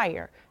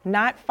require.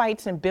 Not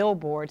fights and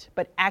billboards,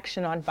 but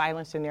action on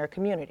violence in their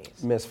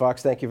communities. Ms.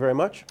 Fox, thank you very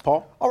much.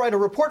 Paul? All right, a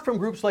report from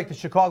groups like the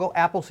Chicago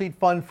Appleseed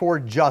Fund for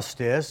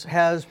Justice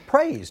has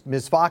praised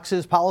Ms.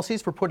 Fox's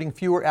policies for putting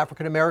fewer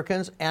African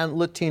Americans and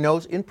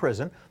Latinos in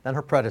prison than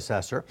her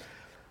predecessor.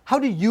 How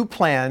do you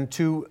plan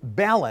to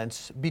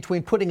balance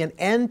between putting an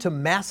end to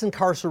mass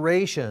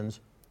incarcerations,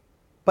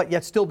 but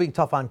yet still being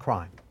tough on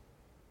crime?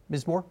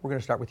 Ms. Moore, we're going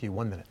to start with you.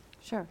 1 minute.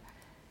 Sure.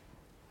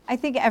 I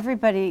think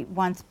everybody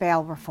wants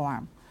bail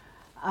reform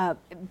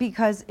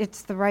because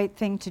it's the right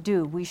thing to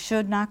do. We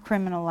should not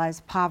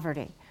criminalize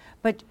poverty.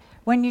 But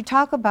when you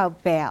talk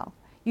about bail,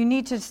 you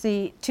need to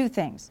see 2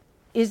 things.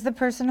 Is the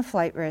person a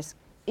flight risk?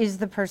 Is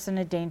the person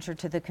a danger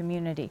to the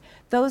community?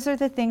 Those are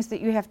the things that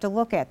you have to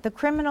look at. The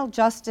criminal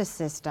justice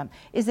system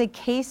is a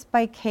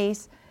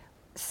case-by-case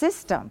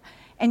system,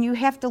 and you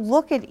have to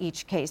look at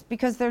each case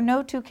because there are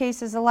no 2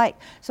 cases alike.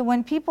 So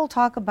when people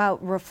talk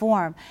about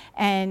reform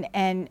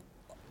and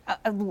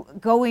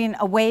going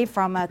away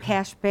from a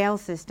cash bail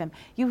system,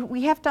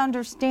 we have to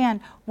understand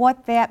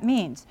what that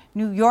means.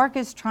 New York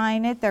is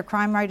trying it. Their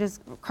crime rate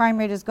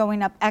is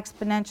going up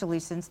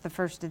exponentially since the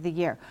first of the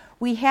year.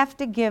 We have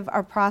to give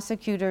our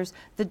prosecutors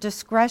the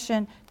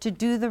discretion to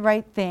do the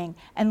right thing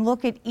and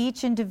look at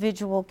each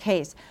individual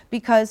case,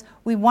 because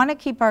we want to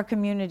keep our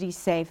community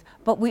safe,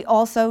 but we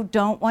also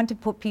don't want to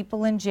put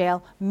people in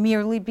jail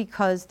merely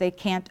because they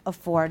can't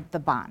afford the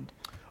bond.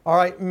 All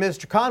right,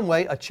 Mr.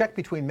 Conway, a check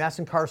between mass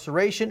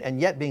incarceration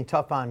and yet being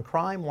tough on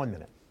crime. 1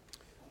 minute.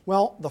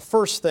 Well, the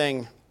first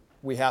place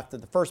we have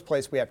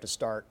to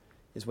start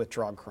is with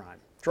drug crime.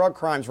 drug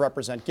crimes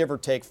represent, give or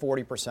take,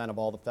 40% of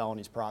all the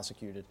felonies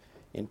prosecuted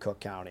in Cook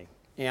County.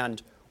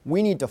 And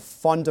we need to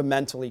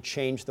fundamentally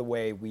change the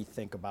way we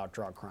think about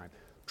drug crime.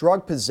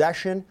 Drug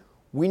possession,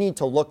 we need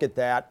to look at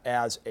that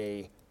as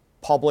a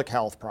public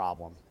health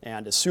problem.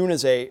 And as soon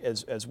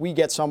as we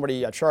get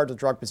somebody charged with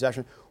drug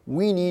possession,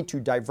 we need to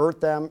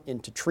divert them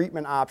into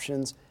treatment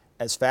options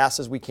as fast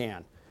as we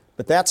can.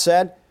 But that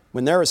said,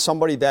 when there is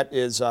somebody that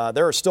is,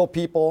 there are still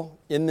people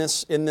in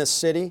this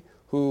city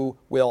who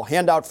will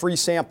hand out free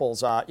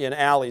samples in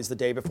alleys the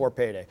day before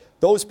payday.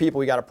 Those people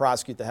we got to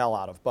prosecute the hell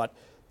out of. But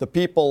the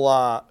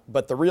people,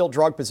 but the real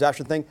drug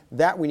possession thing,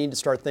 that we need to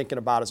start thinking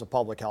about as a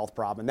public health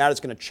problem, and that is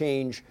going to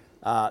change.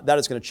 That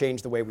is going to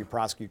change the way we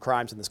prosecute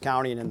crimes in this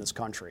county and in this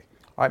country.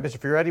 All right, Mr.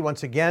 Fioretti,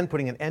 once again,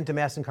 putting an end to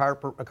mass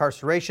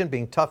incarceration,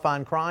 being tough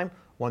on crime.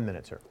 1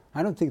 minute, sir.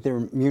 I don't think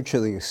they're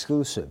mutually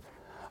exclusive.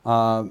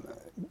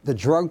 The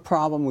drug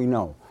problem, we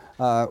know.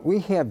 We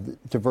have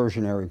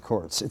diversionary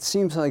courts. It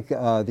seems like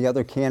the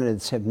other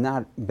candidates have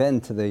not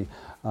been to the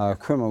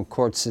criminal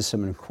court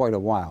system in quite a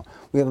while.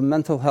 We have a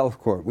mental health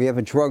court. We have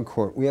a drug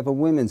court. We have a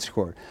women's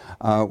court.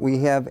 We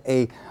have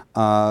a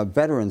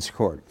veterans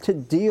court to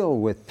deal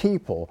with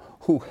people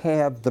who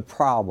have the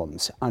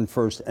problems on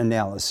first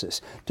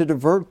analysis, to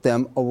divert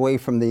them away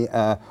from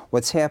the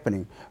what's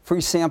happening. Free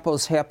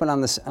samples happen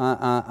on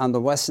the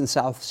west and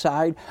south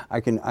side.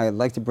 I'd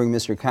like to bring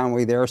Mr.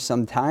 Conway there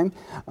sometime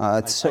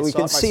so we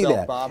can see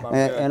that. Bob,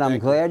 and I'm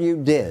glad you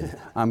did.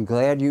 I'm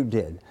glad you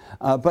did.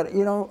 But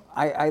you know,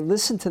 I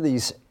listened to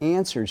these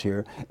answers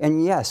here,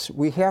 and yes,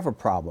 we have a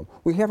problem.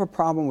 We have a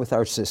problem with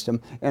our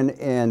system,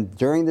 and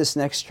during this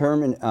next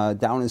term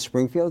down in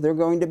Springfield, they're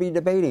going to be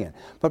debating it.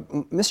 But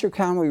Mr.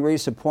 Conway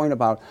raised a point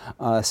about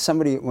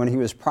somebody, when he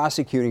was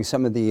prosecuting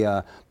some of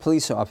the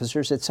police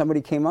officers, that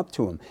somebody came up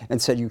to him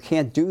and said, "You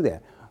can't do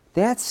that."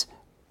 That's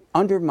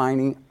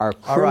undermining our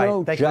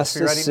criminal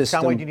justice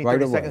system. Conway, do you need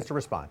 30 seconds to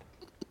respond?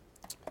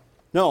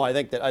 No, I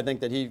think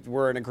that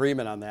we're in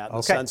agreement on that. In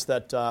the sense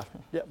that,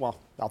 yeah, well,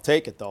 I'll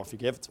take it though if you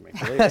give it to me.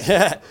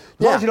 As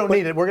long as you don't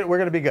need it, we're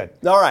going to be good.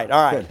 All right.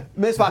 Good.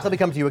 Ms. Fox, let me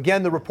come to you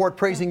again. The report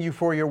praising you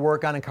for your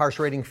work on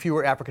incarcerating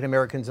fewer African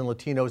Americans and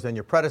Latinos than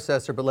your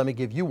predecessor, but let me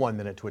give you 1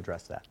 minute to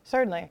address that.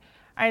 Certainly.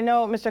 I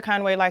know Mr.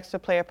 Conway likes to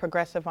play a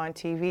progressive on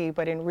TV,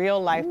 but in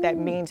real life, that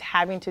means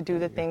having to do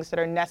the things that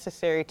are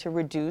necessary to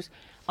reduce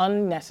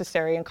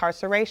unnecessary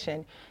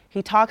incarceration.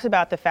 He talks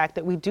about the fact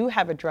that we do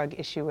have a drug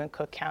issue in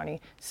Cook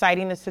County,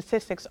 citing the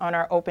statistics on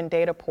our open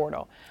data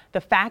portal. The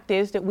fact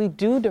is that we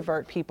do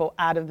divert people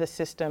out of the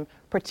system,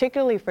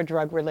 particularly for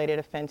drug-related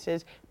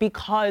offenses,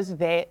 because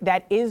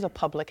that is a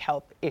public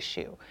health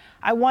issue.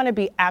 I want to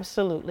be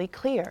absolutely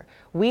clear.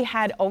 We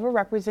had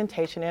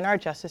overrepresentation in our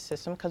justice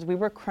system because we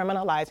were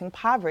criminalizing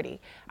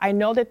poverty. I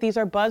know that these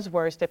are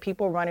buzzwords that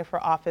people running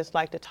for office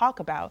like to talk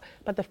about,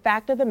 but the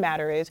fact of the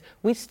matter is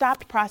we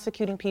stopped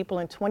prosecuting people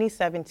in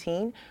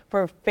 2017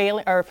 for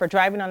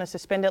driving on a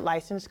suspended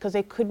license because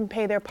they couldn't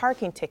pay their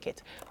parking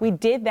tickets. We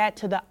did that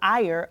to the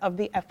ire of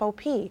the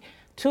FOP.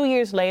 2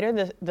 years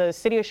later, the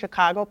city of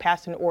Chicago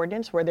passed an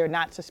ordinance where they're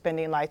not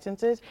suspending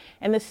licenses,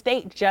 and the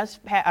state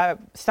just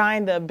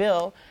signed the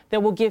bill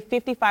that will give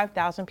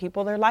 55,000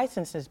 people their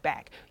licenses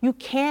back. You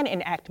can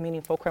enact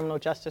meaningful criminal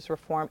justice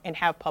reform and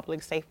have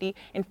public safety.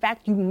 In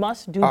fact, you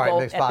must do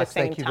both at the same time.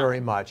 Thank you very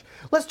much.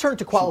 Let's turn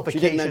to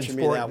qualifications. She didn't mention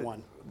me that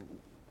one.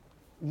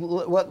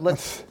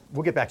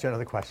 We'll get back to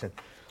another question.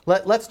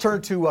 Let's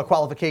turn to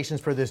qualifications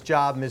for this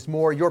job. Ms.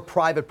 Moore, your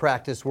private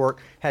practice work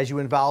has you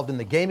involved in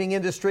the gaming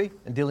industry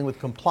and dealing with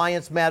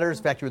compliance matters.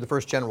 In fact, you were the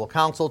first general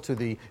counsel to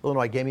the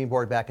Illinois Gaming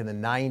Board back in the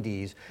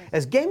 90s.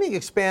 As gaming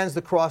expands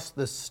across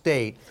the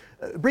state,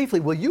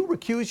 briefly, will you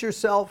recuse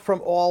yourself from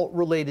all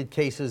related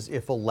cases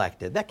if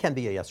elected? That can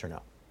be a yes or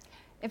no.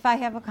 If I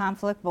have a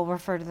conflict, we'll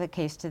refer to the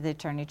case to the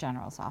Attorney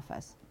General's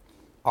office.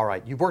 All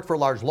right. You've worked for a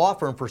large law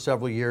firm for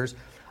several years.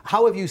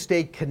 How have you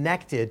stayed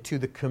connected to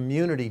the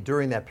community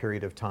during that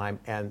period of time,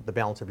 and the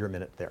balance of your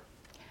minute there?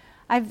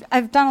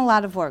 I've done a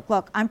lot of work.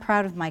 Look, I'm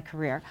proud of my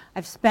career.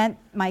 I've spent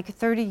my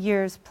 30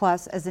 years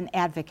plus as an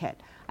advocate.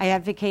 I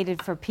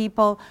advocated for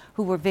people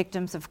who were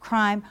victims of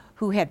crime,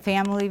 who had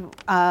family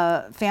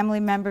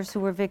members who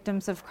were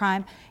victims of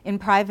crime. In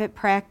private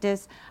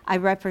practice, I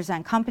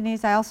represent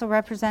companies. I also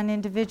represent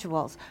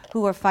individuals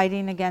who are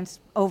fighting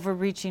against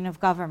overreaching of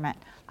government.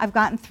 I've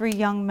gotten 3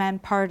 young men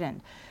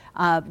pardoned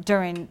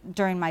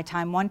during my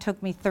time. One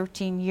took me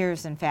 13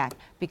 years, in fact,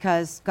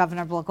 because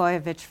Governor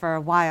Blagojevich for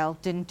a while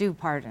didn't do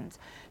pardons.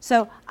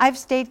 So I've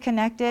stayed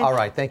connected. All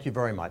right, thank you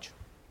very much.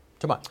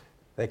 Tomas.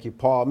 Thank you,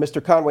 Paul.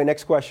 Mr. Conway,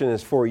 next question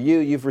is for you.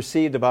 You've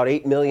received about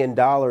 $8 million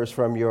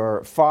from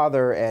your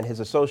father and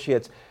his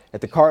associates at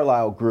the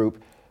Carlyle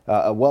Group,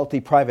 a wealthy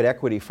private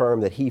equity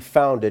firm that he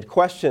founded.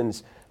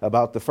 Questions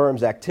about the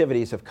firm's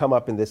activities have come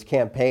up in this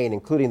campaign,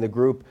 including the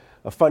group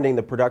funding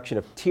the production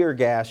of tear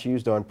gas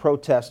used on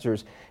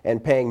protesters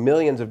and paying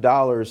millions of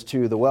dollars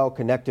to the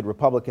well-connected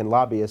Republican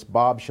lobbyist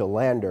Bob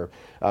Shalander.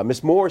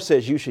 Ms. Moore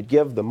says you should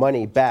give the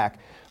money back.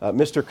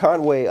 Mr.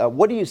 Conway,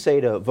 what do you say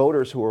to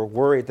voters who are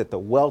worried that the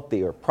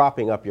wealthy are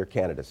propping up your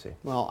candidacy?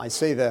 Well, I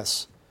say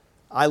this.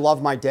 I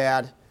love my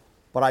dad,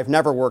 but I've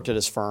never worked at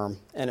his firm.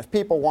 And if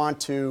people want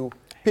to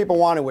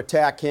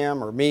attack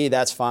him or me,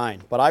 that's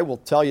fine. But I will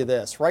tell you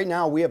this. Right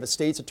now, we have a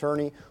state's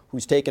attorney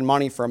who's taken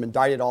money from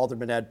indicted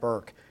Alderman Ed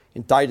Burke,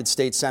 indicted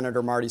State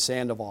Senator Marty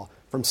Sandoval,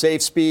 from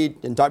Safe Speed,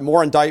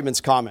 more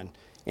indictments coming.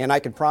 And I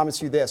can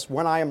promise you this,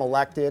 when I am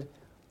elected,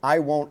 I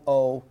won't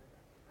owe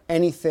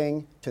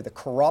anything to the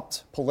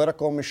corrupt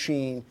political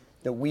machine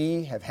that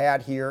we have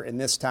had here in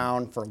this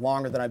town for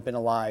longer than I've been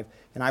alive.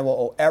 And I will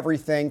owe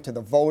everything to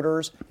the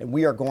voters, and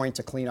we are going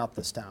to clean up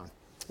this town.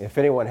 If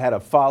anyone had a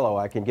follow,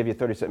 I can give you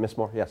 30 seconds. Ms.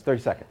 Moore, yes,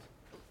 30 seconds.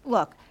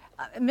 Look,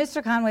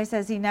 Mr. Conway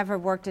says he never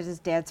worked at his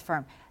dad's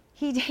firm.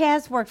 He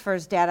has worked for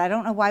his dad. I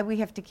don't know why we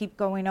have to keep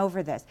going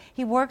over this.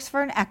 He works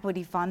for an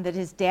equity fund that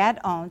his dad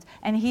owns,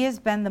 and he has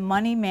been the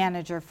money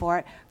manager for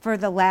it for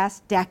the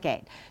last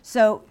decade.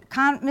 So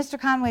Mr.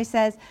 Conway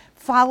says,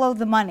 follow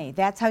the money.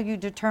 That's how you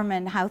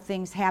determine how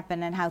things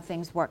happen and how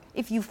things work.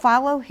 If you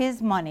follow his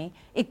money,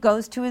 it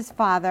goes to his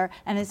father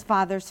and his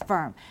father's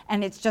firm.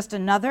 And it's just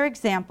another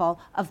example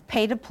of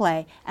pay to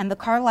play. And the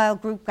Carlyle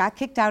Group got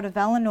kicked out of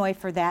Illinois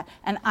for that.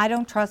 And I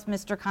don't trust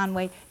Mr.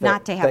 Conway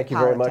not to have Thank you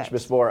very much, politics.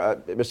 Ms.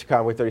 Moore. Mr.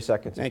 Conway, 30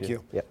 seconds. Thank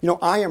you. Yep. You know,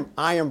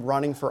 I am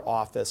running for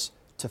office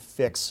to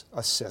fix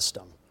a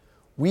system.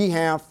 We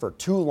have for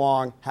too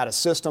long had a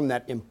system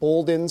that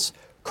emboldens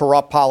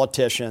corrupt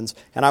politicians,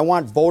 and I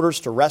want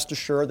voters to rest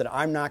assured that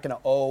I'm not going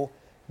to owe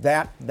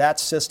that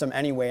system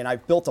anyway, and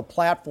I've built a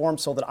platform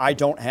so that I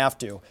don't have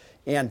to.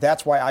 And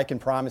that's why I can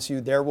promise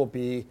you there will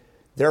be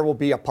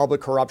a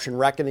public corruption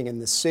reckoning in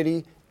this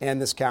city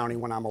and this county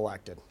when I'm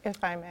elected.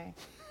 If I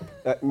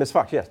may. Ms.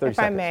 Fox, yes, 30 If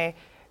seconds. I may.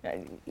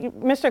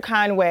 Mr.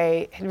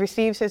 Conway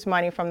receives his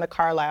money from the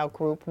Carlyle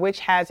Group, which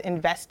has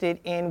invested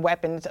in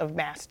weapons of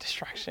mass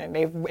destruction.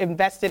 They've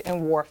invested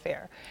in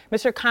warfare.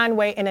 Mr.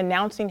 Conway, in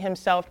announcing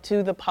himself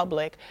to the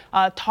public,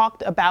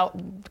 talked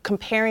about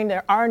comparing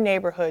our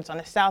neighborhoods on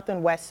the south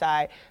and west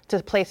side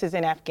to places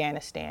in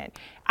Afghanistan.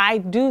 I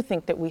do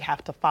think that we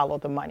have to follow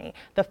the money.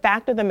 The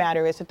fact of the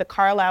matter is that the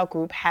Carlyle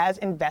Group has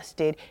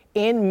invested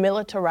in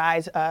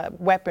militarized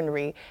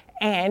weaponry,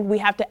 and we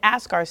have to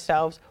ask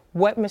ourselves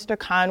what Mr.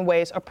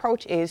 Conway's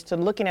approach is to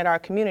looking at our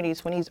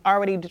communities when he's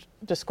already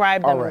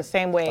described them in the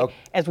same way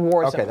as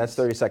war zones. Okay, that's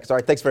 30 seconds. All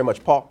right, thanks very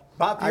much. Paul?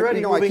 Bob, you ready?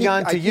 Moving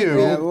on to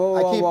you.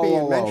 I keep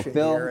being mentioned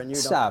Bill, here, and you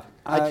stop. don't.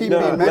 I keep No,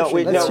 being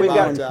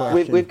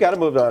mentioned. we've got to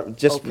move on.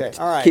 Just Okay,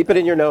 all right. keep it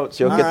in your notes.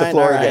 You'll get the All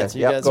floor right, again. so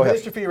you Yep, guys- go ahead.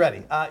 Mr.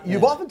 Fioretti,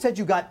 you've often said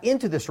you got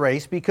into this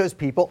race because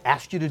people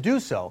asked you to do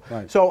so.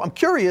 Right. So I'm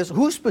curious,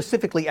 who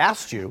specifically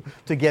asked you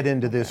to get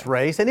into this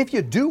race? And if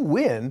you do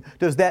win,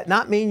 does that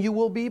not mean you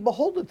will be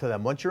beholden to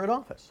them once you're in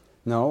office?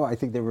 No, I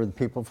think they were the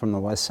people from the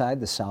west side,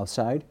 the south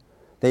side.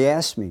 They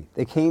asked me.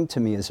 They came to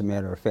me, as a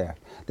matter of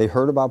fact. They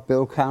heard about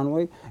Bill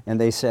Conway,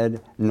 and they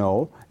said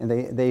no, and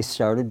they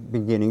started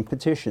beginning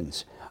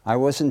petitions. I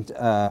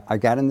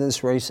got into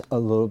this race a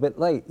little bit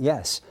late,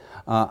 yes.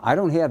 I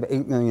don't have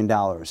 $8 million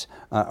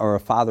or a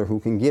father who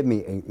can give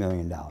me $8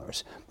 million,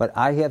 but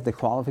I have the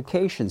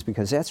qualifications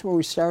because that's where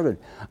we started.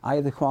 I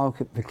have the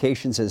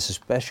qualifications as a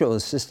Special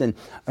Assistant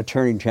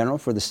Attorney General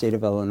for the state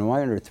of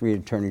Illinois under 3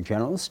 Attorney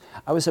Generals.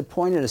 I was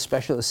appointed a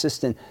Special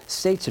Assistant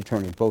State's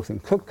Attorney both in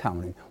Cook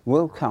County,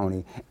 Will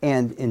County,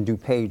 and in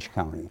DuPage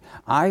County.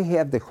 I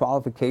have the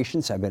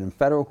qualifications. I've been in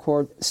federal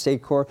court,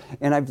 state court,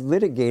 and I've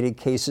litigated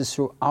cases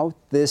throughout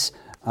this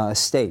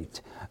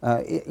state.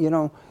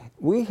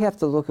 We have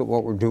to look at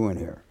what we're doing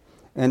here.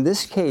 And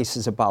this case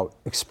is about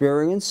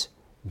experience,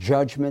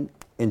 judgment,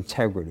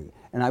 integrity.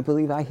 And I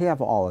believe I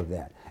have all of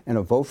that. And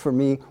a vote for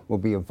me will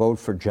be a vote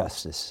for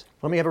justice.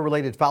 Let me have a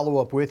related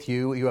follow-up with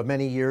you. You have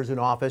many years in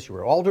office. You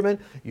were alderman.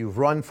 You've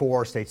run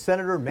for state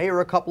senator, mayor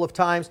a couple of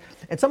times.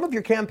 And some of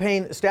your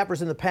campaign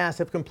staffers in the past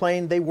have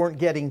complained they weren't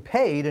getting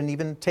paid and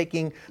even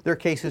taking their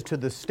cases to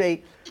the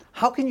state.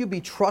 How can you be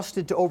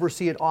trusted to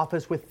oversee an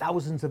office with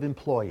thousands of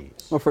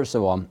employees? Well, first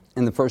of all,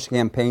 in the first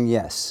campaign,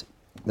 yes,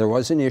 there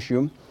was an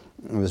issue.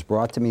 It was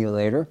brought to me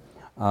later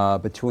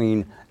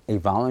between a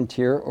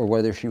volunteer or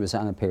whether she was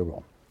on a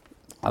payroll.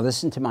 I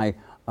listened to my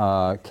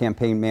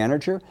campaign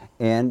manager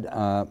and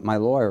my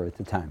lawyer at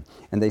the time,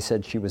 and they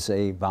said she was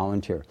a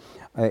volunteer.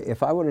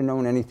 If I would have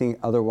known anything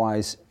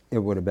otherwise, it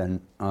would have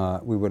been,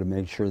 we would have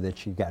made sure that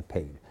she got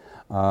paid.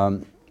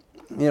 And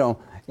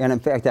in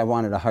fact, I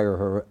wanted to hire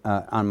her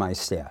on my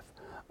staff.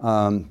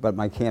 But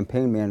my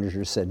campaign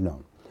manager said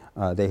no.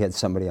 They had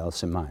somebody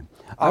else in mind.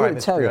 All right,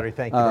 Mr. Fioretti,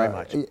 thank you very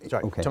much.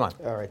 Sorry, okay. come on.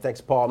 All right, thanks,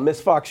 Paul. Ms.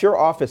 Fox, your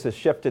office has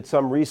shifted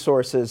some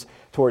resources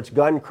towards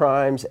gun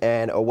crimes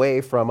and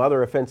away from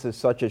other offenses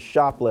such as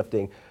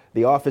shoplifting.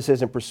 The office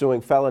isn't pursuing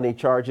felony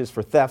charges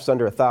for thefts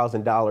under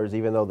 $1,000,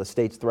 even though the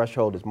state's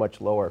threshold is much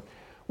lower.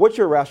 What's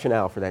your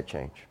rationale for that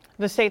change?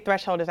 The state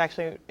threshold is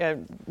actually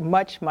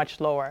much, much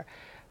lower.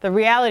 The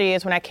reality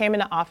is when I came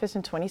into office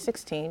in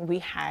 2016, we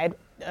had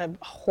a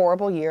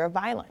horrible year of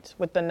violence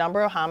with the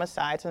number of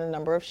homicides and the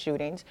number of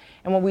shootings.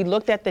 And when we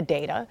looked at the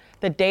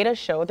data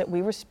showed that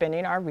we were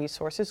spending our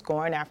resources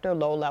going after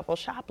low-level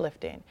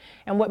shoplifting.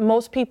 And what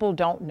most people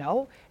don't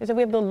know is that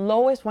we have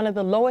one of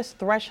the lowest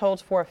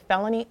thresholds for a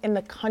felony in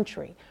the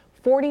country.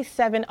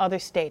 47 other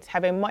states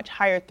have a much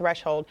higher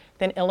threshold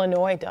than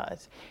Illinois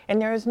does.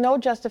 And there is no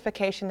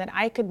justification that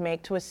I could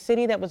make to a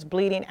city that was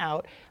bleeding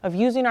out of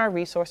using our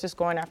resources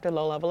going after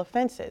low-level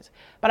offenses.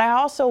 But I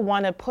also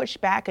want to push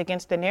back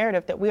against the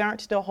narrative that we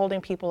aren't still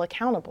holding people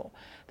accountable.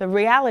 The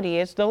reality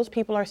is those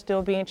people are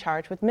still being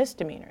charged with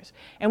misdemeanors.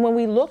 And when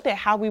we looked at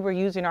how we were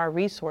using our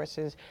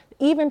resources,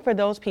 even for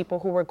those people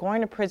who were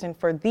going to prison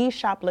for these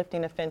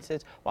shoplifting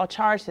offenses while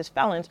charged as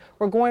felons,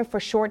 were going for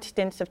short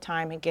stints of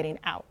time and getting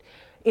out.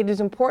 It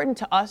is important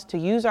to us to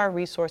use our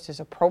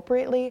resources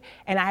appropriately,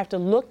 and I have to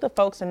look the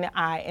folks in the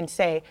eye and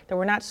say that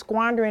we're not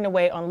squandering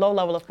away on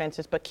low-level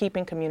offenses, but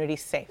keeping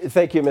communities safe.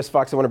 Thank you, Ms.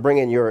 Fox. I want to bring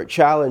in your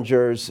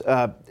challengers.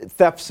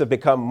 Thefts have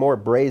become more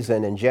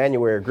brazen. In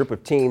January, a group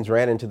of teens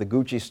ran into the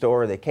Gucci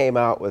store. They came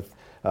out with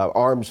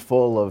arms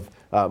full of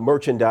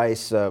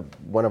merchandise.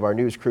 One of our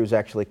news crews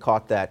actually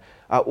caught that.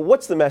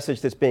 What's the message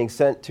that's being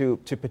sent to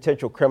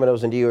potential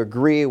criminals, and do you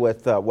agree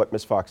with what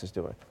Ms. Fox is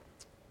doing?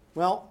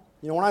 Well,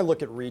 you know, when I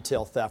look at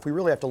retail theft, we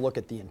really have to look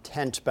at the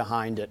intent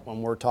behind it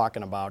when we're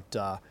talking about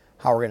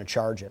how we're going to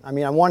charge it. I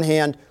mean, on one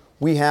hand,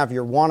 we have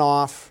your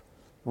one-off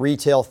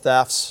retail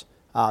thefts,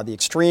 the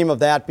extreme of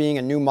that being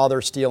a new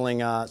mother stealing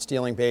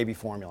baby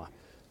formula.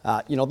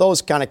 You know,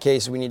 those kind of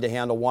cases we need to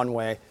handle one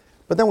way.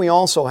 But then we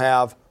also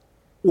have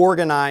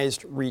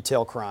organized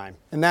retail crime,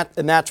 and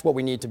that's what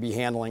we need to be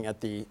handling at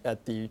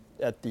the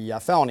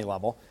felony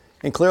level.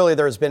 And clearly,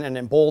 there's been an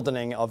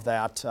emboldening of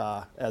that,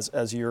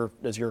 as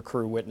your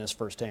crew witnessed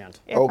firsthand.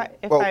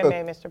 If I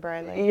may, Mr.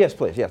 Bradley. Yes,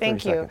 please. Yeah,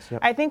 Thank you. Seconds. Yep.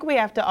 I think we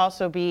have to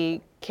also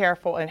be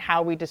careful in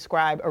how we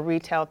describe a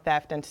retail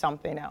theft and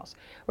something else.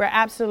 We're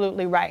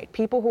absolutely right.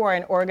 People who are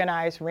in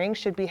organized rings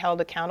should be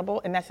held accountable,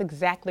 and that's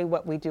exactly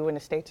what we do in the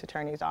state's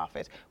attorney's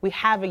office. We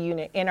have a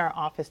unit in our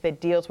office that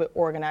deals with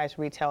organized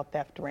retail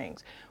theft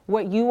rings.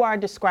 What you are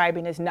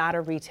describing is not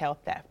a retail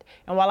theft.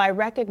 And while I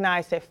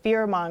recognize that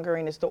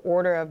fear-mongering is the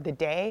order of the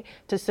day,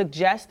 to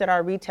suggest that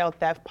our retail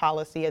theft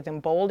policy has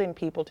emboldened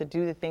people to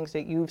do the things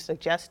that you've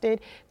suggested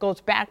goes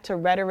back to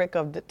rhetoric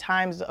of the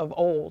times of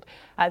old.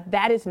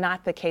 That is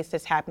not the case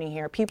that's happening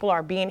here. People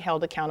are being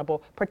held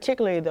accountable,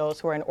 particularly those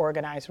who are in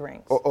organized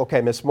rings.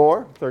 Okay, Ms.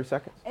 Moore, 30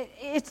 seconds.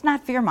 It's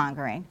not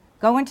fear-mongering.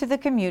 Go into the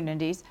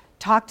communities,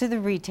 talk to the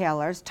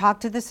retailers, talk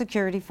to the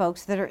security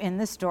folks that are in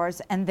the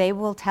stores, and they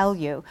will tell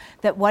you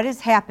that what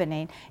is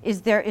happening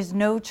is there is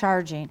no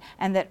charging,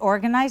 and that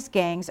organized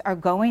gangs are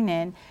going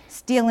in,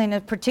 stealing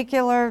a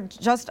particular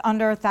just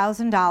under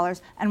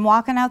 $1,000 and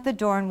walking out the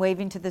door and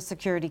waving to the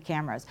security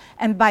cameras.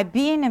 And by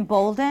being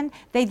emboldened,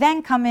 they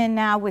then come in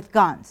now with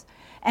guns.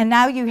 And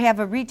now you have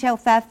a retail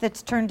theft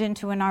that's turned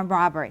into an armed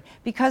robbery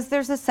because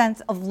there's a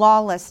sense of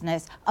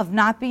lawlessness, of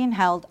not being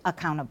held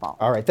accountable.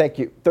 All right, thank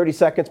you. 30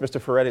 seconds,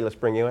 Mr. Ferretti, let's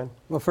bring you in.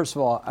 Well, first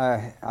of all,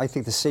 I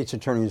think the state's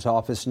attorney's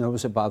office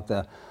knows about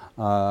the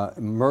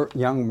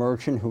young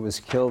merchant who was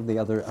killed the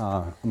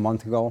other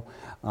month ago,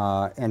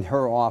 and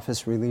her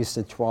office released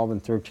the 12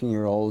 and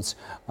 13-year-olds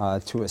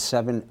to a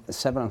 7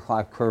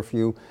 o'clock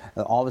curfew.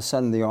 All of a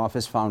sudden, the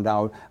office found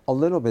out a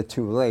little bit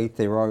too late.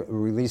 They were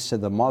released to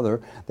the mother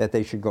that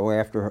they should go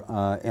after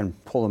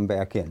and pull them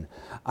back in.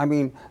 I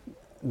mean,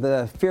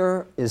 the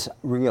fear is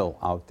real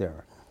out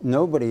there.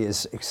 Nobody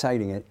is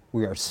exciting it.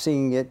 We are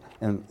seeing it,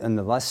 and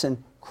the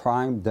lesson,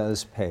 crime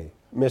does pay.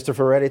 Mr.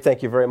 Ferretti,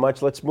 thank you very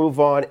much. Let's move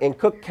on. In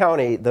Cook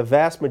County, the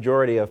vast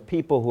majority of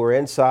people who are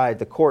inside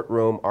the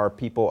courtroom are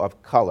people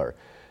of color.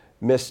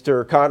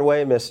 Mr.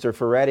 Conway, Mr.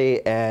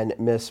 Ferretti, and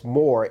Ms.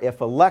 Moore, if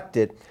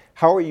elected,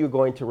 how are you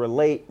going to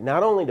relate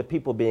not only to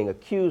people being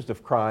accused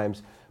of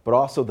crimes, but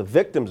also the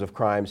victims of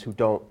crimes who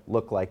don't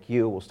look like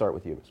you? We'll start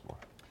with you, Ms. Moore.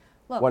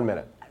 Look, 1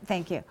 minute.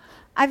 Thank you.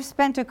 I've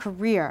spent a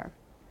career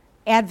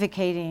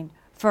advocating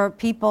for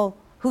people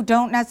who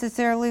don't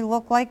necessarily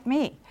look like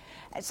me.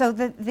 So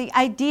the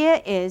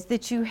idea is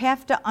that you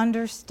have to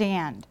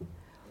understand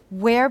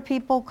where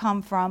people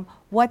come from,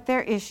 what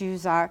their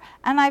issues are,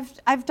 and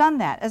I've done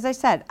that. As I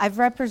said, I've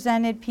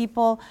represented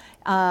people,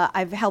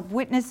 I've helped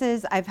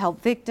witnesses, I've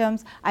helped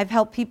victims, I've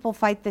helped people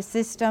fight the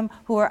system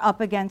who are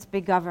up against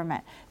big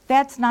government.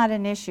 That's not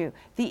an issue.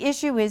 The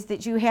issue is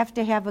that you have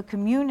to have a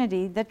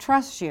community that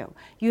trusts you.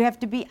 You have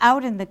to be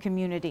out in the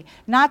community,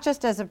 not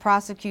just as a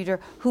prosecutor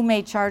who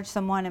may charge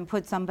someone and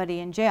put somebody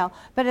in jail,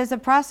 but as a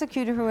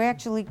prosecutor who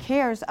actually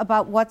cares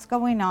about what's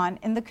going on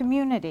in the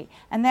community.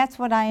 And that's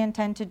what I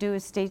intend to do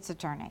as state's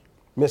attorney.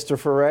 Mr.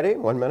 Ferretti,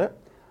 1 minute.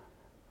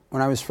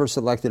 When I was first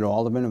elected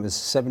alderman, it was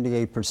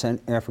 78%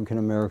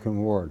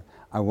 African-American ward.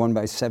 I won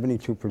by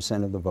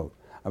 72% of the vote.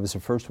 I was the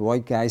first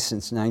white guy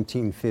since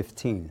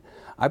 1915.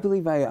 I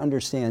believe I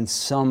understand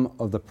some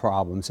of the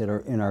problems that are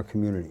in our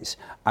communities.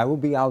 I will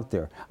be out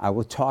there. I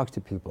will talk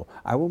to people.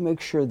 I will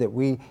make sure that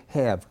we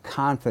have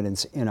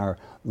confidence in our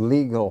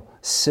legal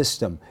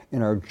system,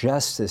 in our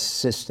justice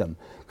system,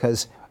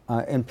 because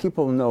and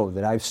people know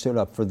that I've stood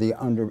up for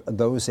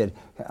those that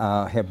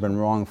have been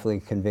wrongfully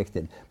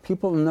convicted.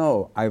 People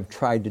know I've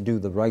tried to do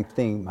the right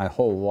thing my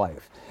whole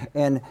life.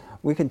 And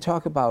we can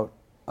talk about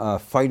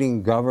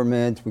fighting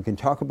government, we can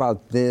talk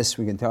about this,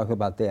 we can talk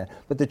about that,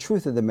 but the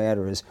truth of the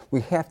matter is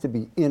we have to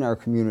be in our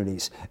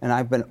communities. And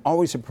I've been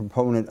always a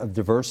proponent of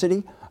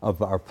diversity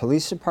of our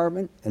police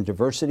department and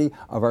diversity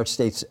of our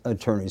state's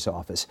attorney's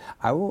office.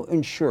 I will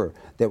ensure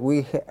that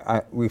we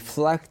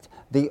reflect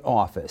the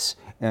office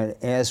and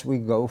as we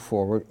go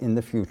forward in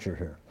the future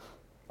here.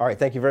 All right,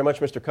 thank you very much,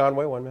 Mr.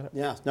 Conway. 1 minute.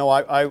 Yeah, no,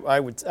 I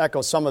would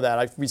echo some of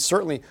that.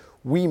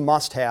 We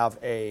must have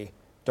a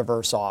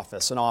diverse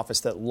office, an office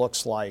that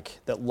looks like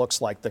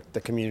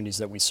the communities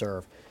that we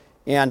serve.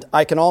 And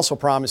I can also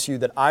promise you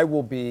that I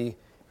will be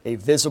a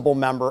visible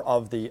member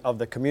of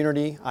the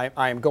community.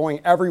 I am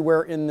going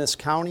everywhere in this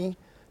county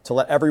to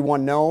let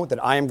everyone know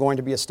that I am going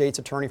to be a state's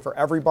attorney for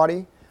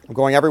everybody. I'm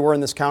going everywhere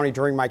in this county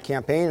during my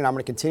campaign, and I'm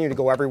going to continue to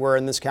go everywhere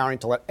in this county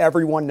to let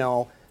everyone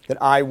know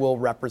that I will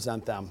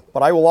represent them.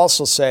 But I will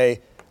also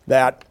say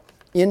that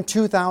in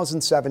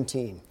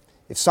 2017,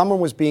 if someone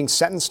was being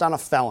sentenced on a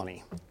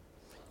felony,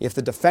 if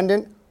the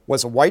defendant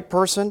was a white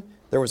person,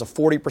 there was a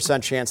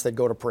 40% chance they'd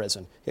go to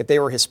prison. If they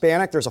were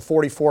Hispanic, there's a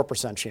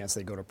 44% chance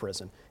they'd go to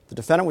prison. If the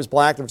defendant was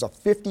black, there was a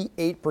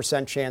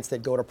 58% chance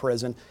they'd go to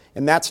prison.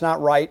 And that's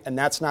not right, and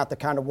that's not the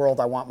kind of world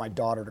I want my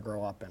daughter to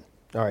grow up in.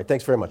 All right,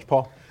 thanks very much.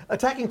 Paul?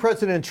 Attacking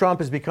President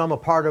Trump has become a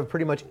part of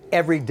pretty much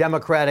every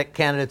Democratic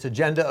candidate's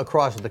agenda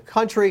across the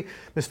country.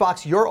 Ms.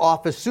 Fox, your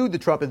office sued the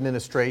Trump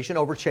administration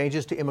over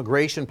changes to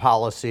immigration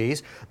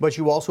policies, but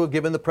you also have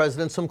given the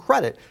president some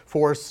credit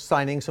for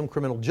signing some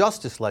criminal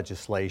justice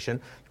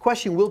legislation. The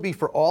question will be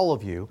for all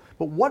of you,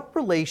 but what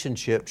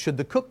relationship should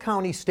the Cook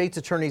County State's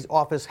Attorney's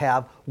Office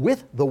have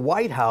with the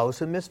White House?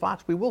 And Ms.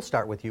 Fox, we will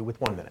start with you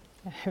with 1 minute.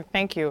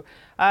 Thank you.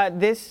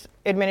 This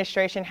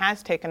administration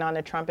has taken on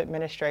the Trump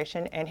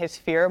administration and his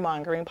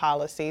fear-mongering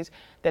policies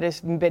that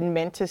has been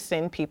meant to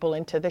send people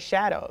into the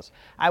shadows.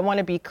 I want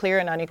to be clear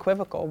and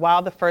unequivocal.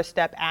 While the First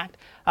Step Act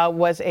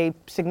was a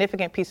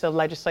significant piece of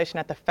legislation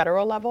at the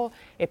federal level,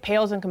 it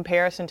pales in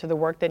comparison to the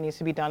work that needs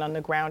to be done on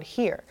the ground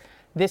here.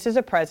 This is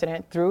a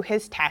president, through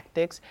his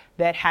tactics,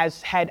 that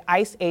has had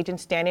ICE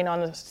agents standing on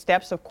the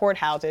steps of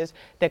courthouses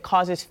that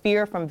causes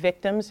fear from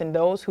victims and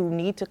those who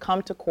need to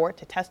come to court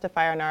to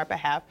testify on our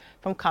behalf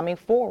from coming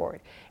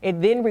forward.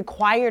 It then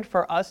required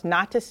for us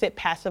not to sit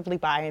passively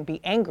by and be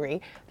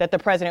angry that the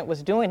president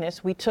was doing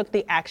this. We took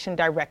the action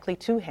directly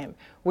to him.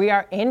 We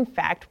are, in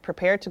fact,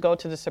 prepared to go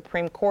to the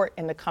Supreme Court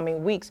in the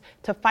coming weeks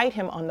to fight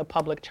him on the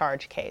public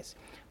charge case.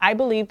 I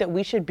believe that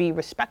we should be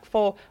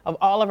respectful of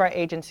all of our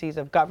agencies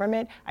of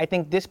government. I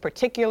think this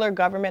particular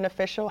government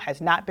official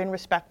has not been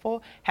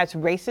respectful, has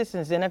racist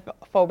and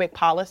xenophobic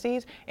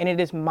policies, and it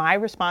is my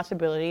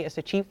responsibility as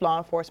the chief law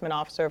enforcement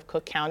officer of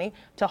Cook County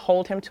to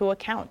hold him to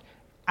account.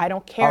 I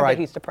don't care that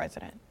he's the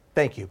president.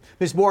 Thank you.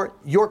 Ms. Moore,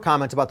 your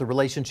comments about the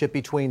relationship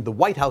between the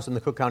White House and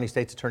the Cook County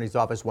State's Attorney's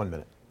Office, 1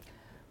 minute.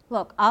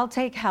 Look, I'll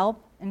take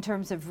help in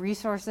terms of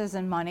resources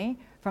and money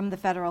from the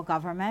federal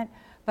government,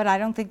 but I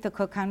don't think the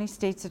Cook County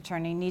State's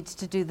Attorney needs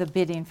to do the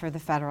bidding for the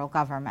federal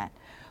government.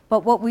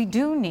 But what we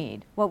do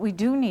need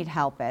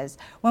help is,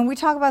 when we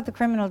talk about the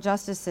criminal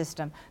justice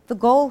system, the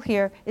goal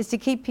here is to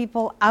keep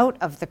people out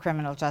of the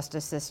criminal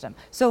justice system.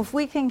 So if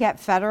we can get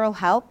federal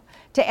help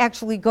to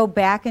actually go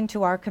back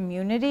into our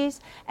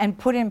communities and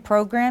put in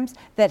programs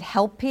that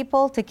help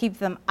people to keep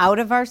them out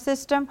of our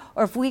system,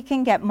 or if we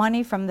can get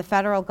money from the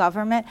federal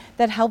government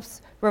that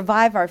helps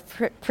revive our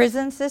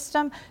prison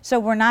system so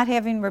we're not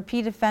having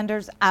repeat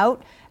offenders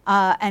out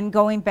and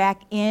going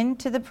back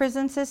into the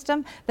prison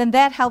system, then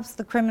that helps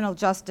the criminal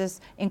justice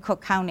in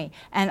Cook County.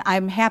 And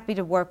I'm happy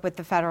to work with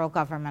the federal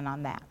government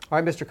on that. All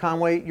right, Mr.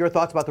 Conway, your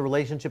thoughts about the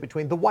relationship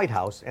between the White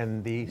House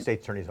and the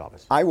State's Attorney's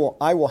Office? I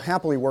will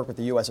happily work with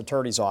the U.S.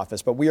 Attorney's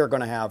Office, but we are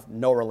going to have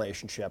no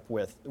relationship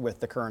with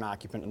the current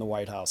occupant in the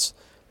White House.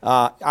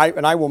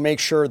 I will make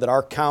sure that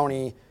our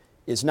county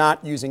is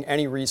not using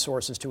any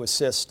resources to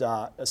assist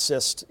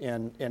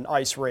in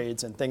ICE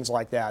raids and things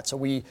like that,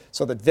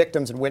 so that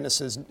victims and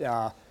witnesses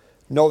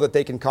know that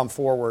they can come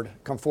forward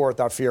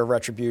without fear of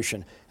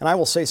retribution. And I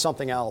will say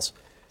something else.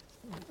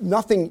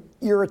 Nothing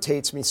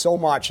irritates me so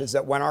much as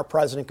that when our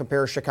president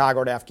compares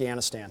Chicago to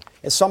Afghanistan.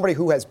 As somebody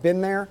who has been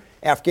there,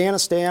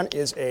 Afghanistan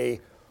is a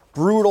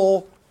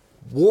brutal,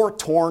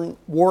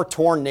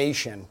 war-torn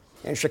nation,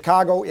 and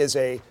Chicago is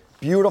a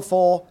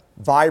beautiful,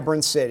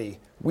 vibrant city.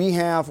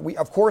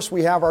 Of course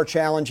we have our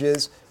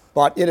challenges,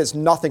 but it is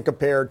nothing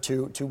compared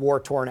to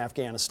war-torn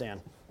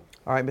Afghanistan.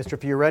 All right, Mr.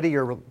 Fioretti,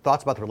 your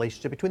thoughts about the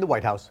relationship between the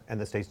White House and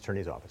the State's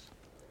Attorney's Office?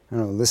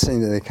 Listening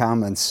to the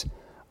comments,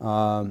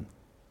 I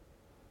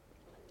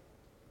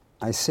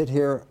sit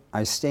here,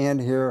 I stand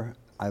here,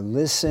 I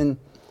listen.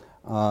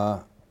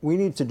 We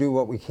need to do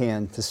what we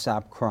can to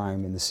stop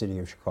crime in the city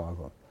of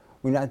Chicago.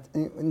 We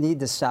need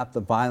to stop the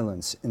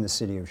violence in the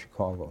city of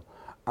Chicago.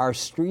 Our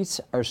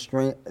streets are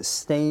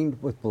stained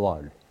with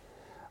blood.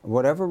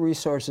 Whatever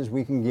resources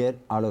we can get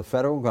out of the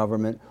federal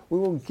government, we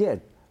will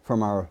get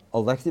from our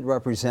elected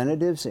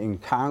representatives in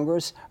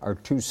Congress, our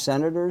 2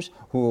 senators,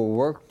 who will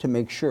work to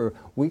make sure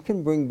we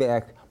can bring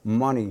back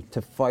money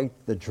to fight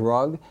the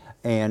drug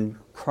and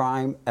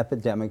crime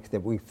epidemic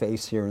that we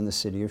face here in the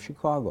city of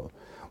Chicago.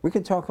 We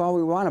can talk all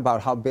we want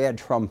about how bad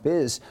Trump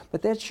is,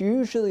 but that's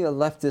usually a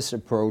leftist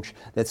approach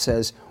that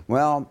says,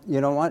 well,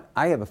 you know what,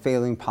 I have a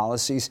failing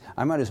policies,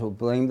 I might as well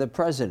blame the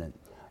president.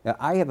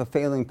 I have a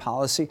failing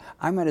policy,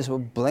 I might as well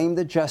blame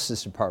the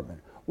Justice Department.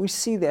 We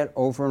see that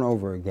over and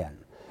over again.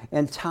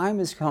 And time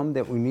has come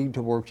that we need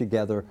to work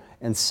together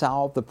and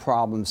solve the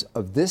problems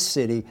of this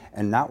city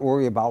and not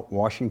worry about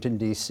Washington,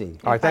 D.C.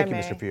 All right, thank you,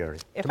 Mr. Fiore.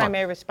 If I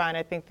may respond,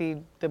 I think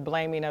the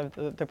blaming of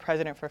the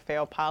president for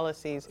failed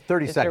policies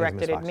 30 is seconds, directed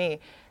Ms. at Fox. me.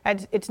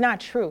 It's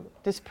not true.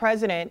 This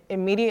president,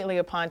 immediately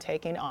upon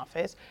taking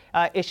office,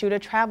 issued a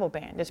travel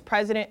ban. This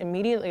president,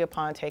 immediately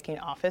upon taking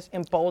office,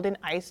 emboldened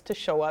ICE to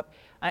show up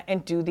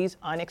and do these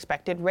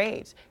unexpected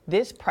raids.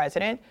 This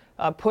president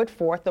put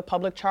forth the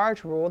public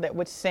charge rule that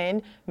would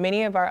send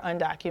many of our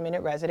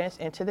undocumented residents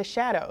into the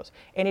shadows.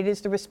 And it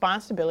is the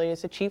responsibility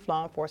as the chief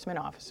law enforcement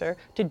officer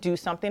to do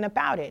something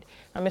about it.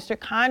 Now, Mr.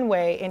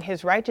 Conway, in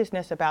his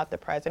righteousness about the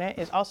president,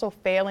 is also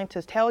failing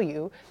to tell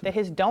you that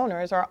his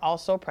donors are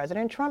also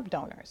President Trump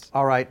donors.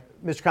 All right,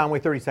 Mr. Conway,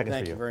 30 seconds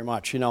Thank for you you. very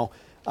much. You know,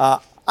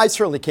 I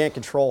certainly can't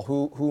control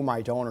who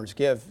my donors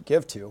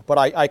give to, but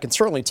I can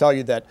certainly tell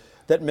you that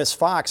Ms.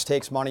 Fox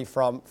takes money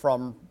from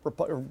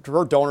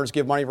her donors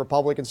give money to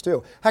Republicans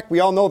too. Heck, we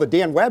all know that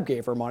Dan Webb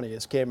gave her money,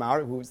 as came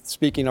out, who's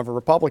speaking of a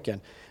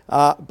Republican.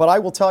 But I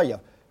will tell you,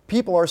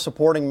 people are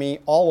supporting me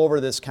all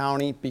over this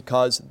county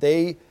because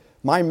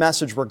my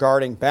message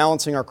regarding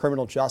balancing our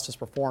criminal justice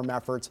reform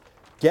efforts,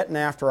 getting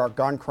after our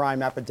gun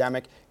crime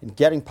epidemic, and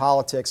getting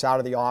politics out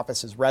of the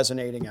office is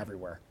resonating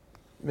everywhere.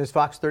 Ms.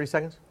 Fox, 30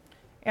 seconds.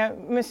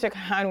 Mr.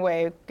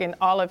 Conway, in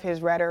all of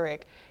his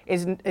rhetoric,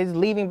 is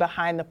leaving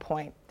behind the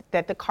point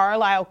that the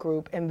Carlyle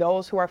Group and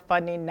those who are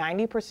funding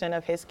 90%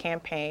 of his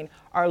campaign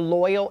are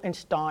loyal and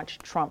staunch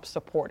Trump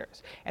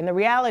supporters. And the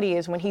reality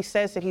is, when he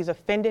says that he's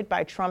offended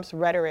by Trump's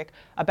rhetoric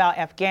about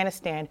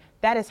Afghanistan,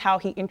 that is how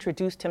he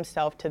introduced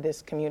himself to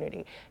this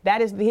community. That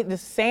is the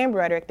same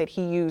rhetoric that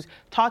he used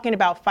talking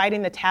about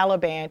fighting the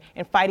Taliban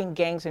and fighting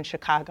gangs in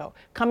Chicago.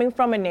 Coming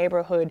from a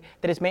neighborhood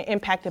that has been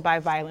impacted by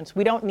violence,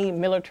 we don't need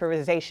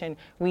militarization.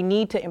 We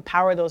need to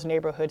empower those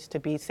neighborhoods to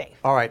be safe.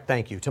 All right,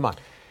 thank you. Taman.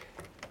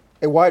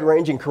 A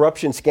wide-ranging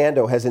corruption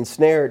scandal has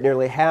ensnared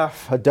nearly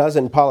half a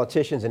dozen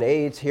politicians and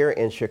aides here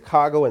in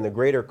Chicago and the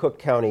greater Cook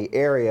County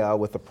area,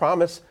 with the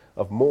promise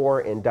of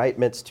more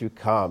indictments to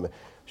come.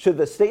 Should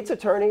the state's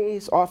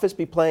attorney's office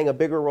be playing a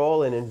bigger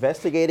role in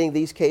investigating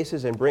these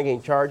cases and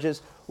bringing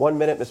charges? 1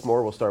 minute, Ms.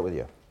 Moore, we'll start with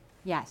you.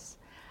 Yes.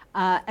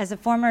 As a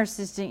former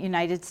assistant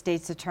United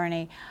States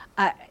attorney,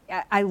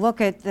 I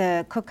look at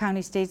the Cook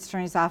County State's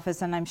Attorney's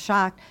Office and I'm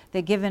shocked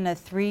that given a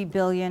 $3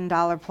 billion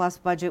plus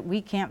budget,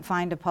 we can't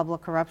find a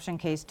public corruption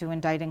case to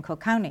indict in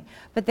Cook County.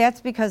 But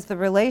that's because the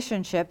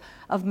relationship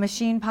of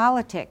machine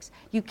politics.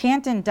 You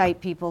can't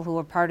indict people who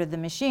are part of the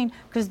machine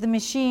because the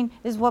machine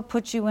is what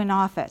puts you in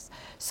office.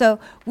 So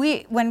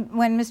when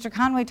Mr.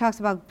 Conway talks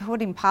about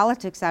putting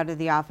politics out of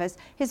the office,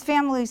 his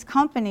family's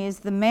company is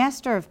the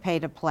master of pay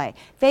to play.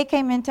 They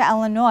came into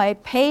Illinois,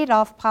 paid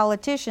off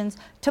politicians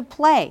to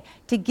play,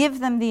 to give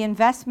them the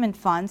investment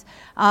funds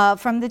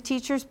from the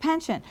teacher's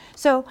pension.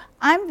 So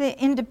I'm the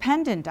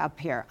independent up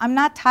here. I'm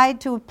not tied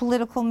to a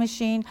political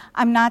machine.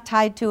 I'm not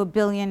tied to a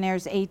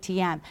billionaire's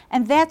ATM.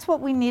 And that's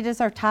what we need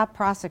as our top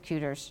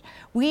prosecutors.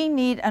 We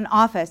need an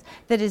office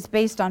that is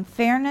based on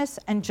fairness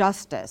and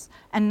justice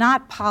and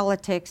not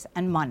politics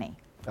and money.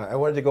 I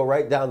wanted to go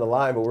right down the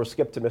line, but we'll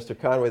skip to Mr.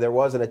 Conway. There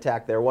was an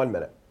attack there. 1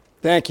 minute.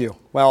 Thank you.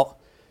 Well,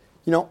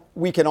 you know,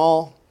 we can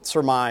all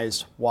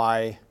surmise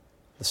why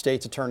the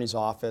state's attorney's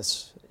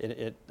office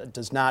it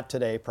does not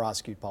today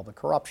prosecute public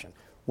corruption.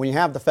 When you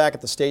have the fact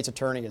that the state's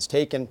attorney has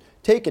taken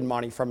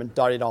money from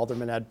indicted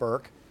Alderman Ed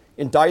Burke,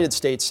 indicted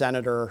State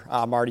Senator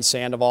Marty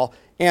Sandoval,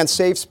 and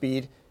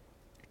SafeSpeed,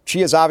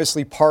 she is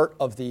obviously part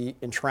of the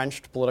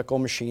entrenched political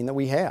machine that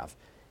we have.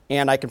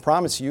 And I can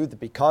promise you that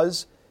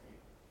because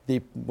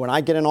when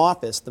I get in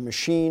office, the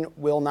machine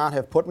will not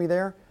have put me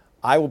there,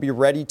 I will be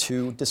ready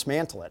to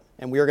dismantle it.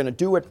 And we are going to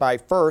do it by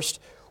first,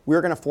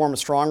 we're going to form a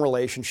strong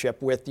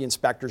relationship with the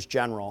inspectors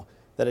general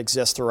that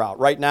exist throughout.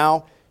 Right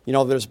now, you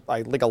know, there's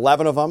like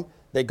 11 of them.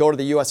 They go to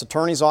the U.S.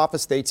 Attorney's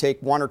Office. They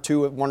take one or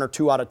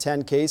two out of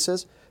 10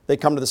 cases. They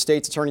come to the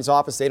state's attorney's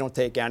office. They don't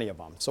take any of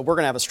them. So we're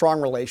going to have a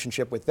strong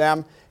relationship with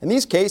them. And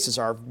these cases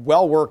are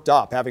well worked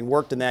up, having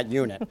worked in that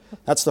unit.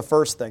 That's the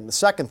first thing. The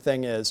second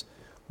thing is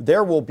we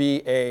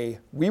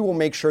will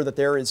make sure that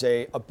there is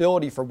a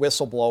ability for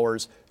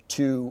whistleblowers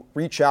to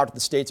reach out to the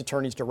state's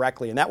attorneys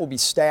directly, and that will be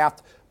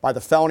staffed by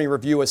the felony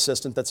review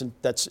assistant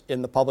that's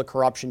in the public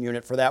corruption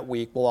unit for that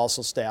week. We'll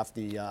also staff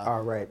the...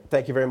 All right.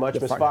 Thank you very much,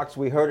 Ms. Fox.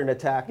 We heard an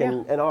attack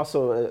and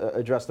also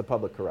addressed the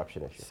public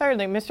corruption issue.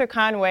 Certainly. Mr.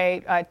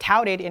 Conway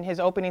touted in his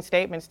opening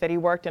statements that he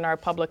worked in our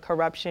public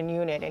corruption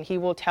unit, and he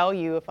will tell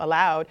you, if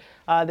allowed,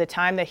 the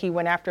time that he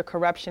went after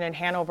corruption in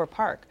Hanover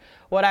Park.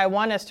 What I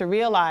want us to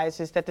realize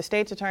is that the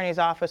state's attorney's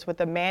office, with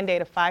a mandate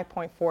of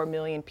 5.4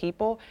 million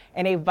people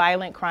and a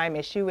violent crime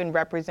issue in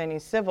representing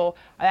civil,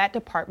 that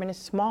department is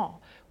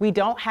small. We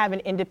don't have an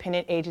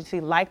independent agency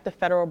like the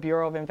Federal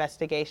Bureau of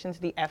Investigations,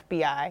 the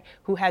FBI,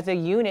 who has a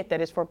unit that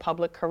is for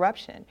public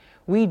corruption.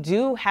 We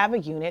do have a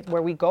unit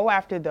where we go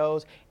after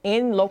those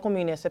in local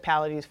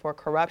municipalities for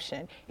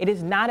corruption. It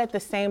is not at the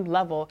same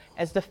level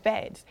as the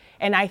feds.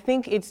 And I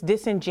think it's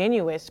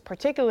disingenuous,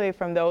 particularly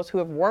from those who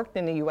have worked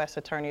in the U.S.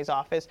 Attorney's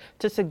Office,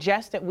 to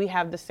suggest that we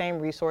have the same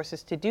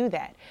resources to do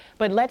that.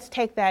 But let's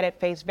take that at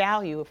face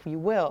value, if you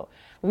will.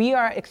 We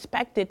are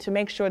expected to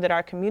make sure that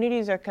our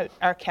communities are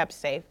kept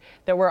safe,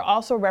 that we're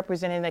also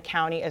representing the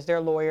county as their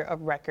lawyer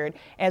of record,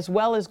 as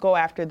well as go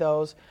after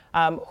those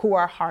who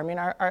are harming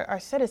our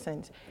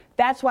citizens.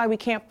 That's why we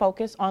can't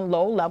focus on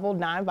low-level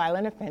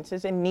nonviolent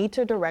offenses and need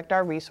to direct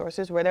our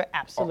resources where they're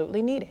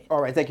absolutely needed.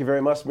 All right, thank you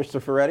very much,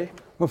 Mr. Ferretti.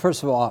 Well,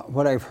 first of all,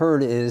 what I've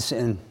heard is,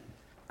 and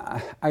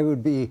I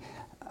wouldn't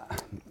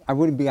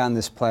be on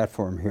this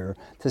platform here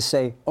to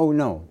say, oh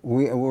no,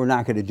 we're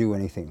not going to do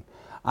anything.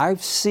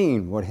 I've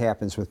seen what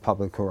happens with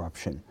public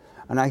corruption,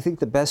 and I think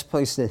the best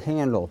place to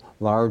handle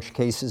large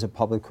cases of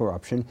public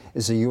corruption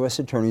is the U.S.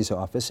 Attorney's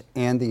Office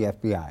and the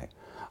FBI.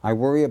 I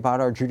worry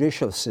about our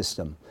judicial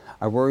system.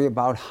 I worry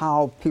about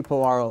how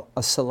people are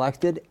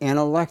selected and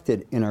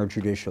elected in our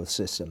judicial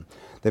system.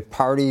 The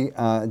party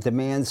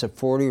demands a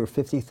 $40,000 or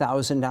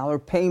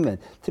 $50,000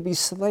 payment to be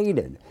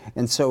slated.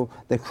 And so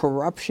the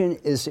corruption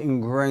is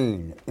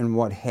ingrained in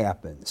what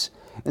happens.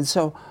 And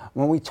so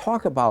when we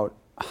talk about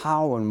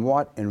how and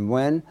what and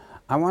when,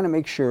 I want to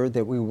make sure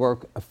that we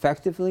work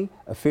effectively,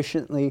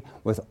 efficiently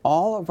with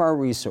all of our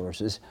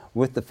resources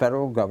with the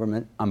federal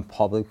government on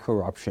public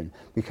corruption,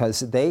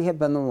 because they have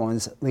been the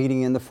ones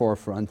leading in the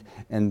forefront,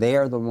 and they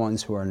are the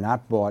ones who are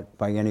not bought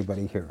by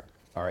anybody here.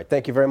 All right,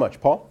 thank you very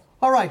much. Paul?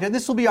 All right, and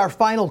this will be our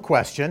final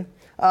question.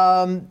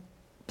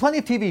 Plenty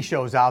of TV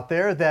shows out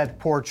there that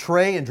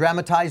portray and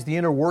dramatize the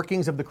inner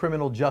workings of the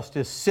criminal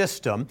justice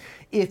system.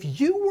 If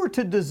you were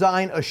to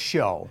design a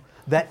show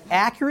that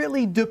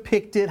accurately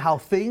depicted how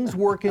things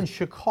work in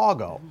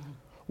Chicago,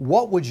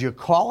 what would you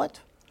call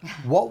it?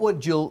 What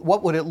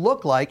would it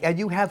look like? And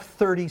you have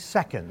 30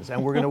 seconds,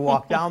 and we're going to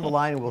walk down the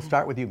line, and we'll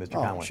start with you, Mr.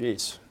 Conway.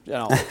 Jeez. You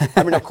know,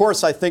 I mean, of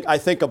course, I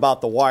think about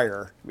The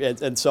Wire,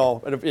 and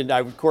so I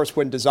of course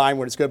wouldn't design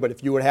what it's good. But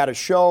if you had had a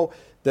show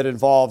that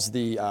involves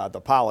the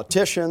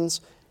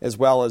politicians, as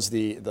well as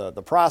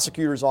the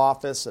prosecutor's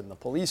office and the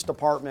police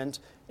department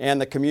and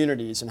the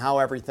communities and how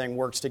everything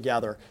works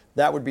together,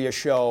 that would be a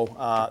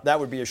show. That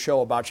would be a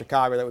show about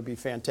Chicago. That would be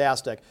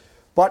fantastic.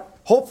 But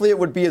hopefully it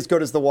would be as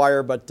good as The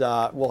Wire, but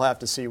we'll have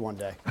to see one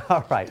day.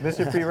 All right,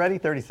 Mr.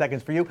 Fioretti, 30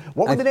 seconds for you.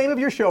 What would the name of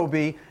your show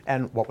be,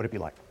 and what would it be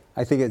like?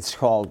 I think it's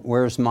called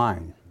Where's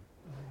Mine?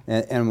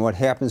 And what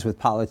happens with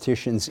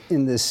politicians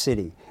in this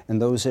city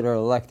and those that are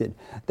elected.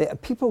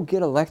 People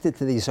get elected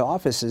to these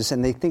offices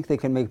and they think they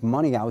can make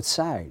money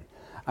outside.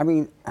 I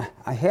mean,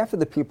 half of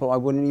the people I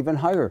wouldn't even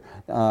hire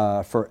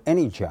for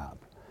any job.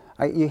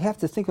 You have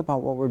to think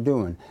about what we're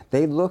doing.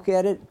 They look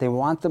at it, they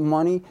want the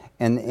money,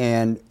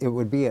 and it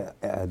would be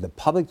the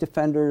public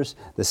defenders,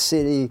 the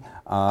city,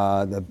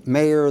 the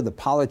mayor, the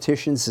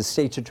politicians, the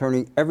state's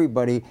attorney,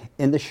 everybody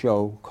in the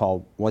show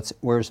called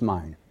Where's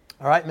Mine?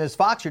 All right, Ms.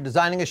 Fox, you're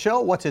designing a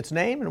show. What's its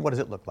name, and what does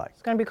it look like?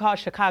 It's going to be called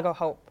Chicago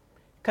Hope,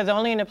 because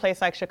only in a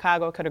place like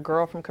Chicago could a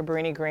girl from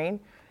Cabrini Green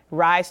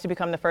rise to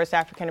become the first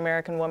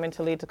African-American woman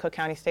to lead the Cook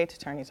County State's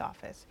Attorney's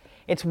Office.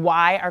 It's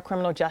why our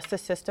criminal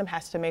justice system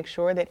has to make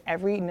sure that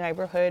every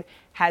neighborhood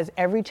has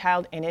every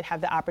child in it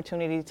have the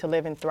opportunity to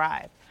live and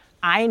thrive.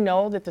 I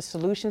know that the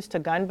solutions to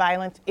gun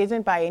violence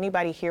isn't by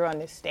anybody here on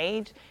this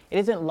stage. It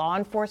isn't law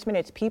enforcement.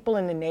 It's people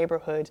in the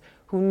neighborhoods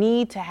who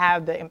need to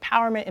have the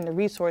empowerment and the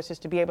resources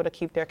to be able to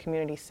keep their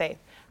community safe.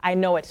 I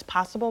know it's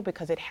possible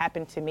because it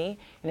happened to me,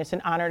 and it's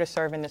an honor to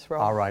serve in this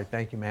role. All right,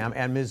 thank you, ma'am.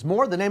 And Ms.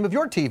 Moore, the name of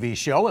your TV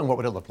show, and what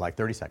would it look like?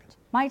 30 seconds.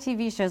 My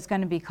TV show is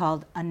going to be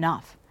called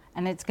Enough,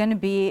 and it's going to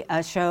be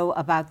a show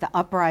about the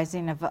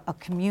uprising of a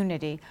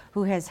community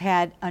who has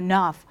had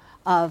enough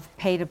of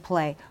pay to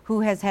play,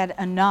 who has had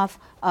enough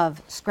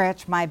of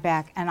scratch my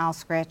back and I'll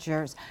scratch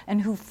yours,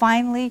 and who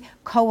finally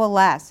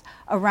coalesce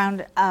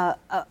around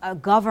a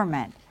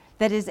government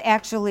that is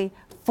actually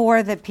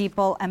for the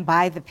people and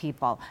by the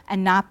people,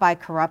 and not by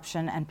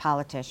corruption and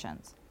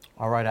politicians.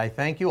 All right, I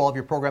thank you. All of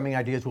your programming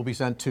ideas will be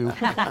sent to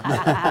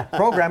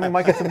programming.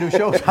 Might get some new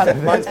shows out of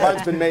this.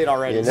 Mine's been made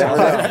already.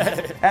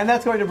 And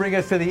that's going to bring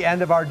us to the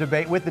end of our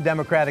debate with the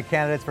Democratic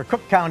candidates for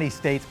Cook County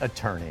State's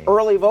Attorney.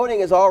 Early voting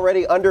is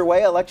already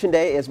underway. Election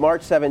day is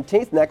March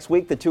 17th. Next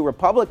week, the two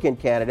Republican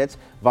candidates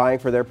vying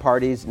for their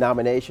party's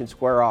nomination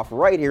square off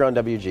right here on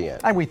WGN.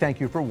 And we thank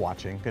you for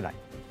watching. Good night.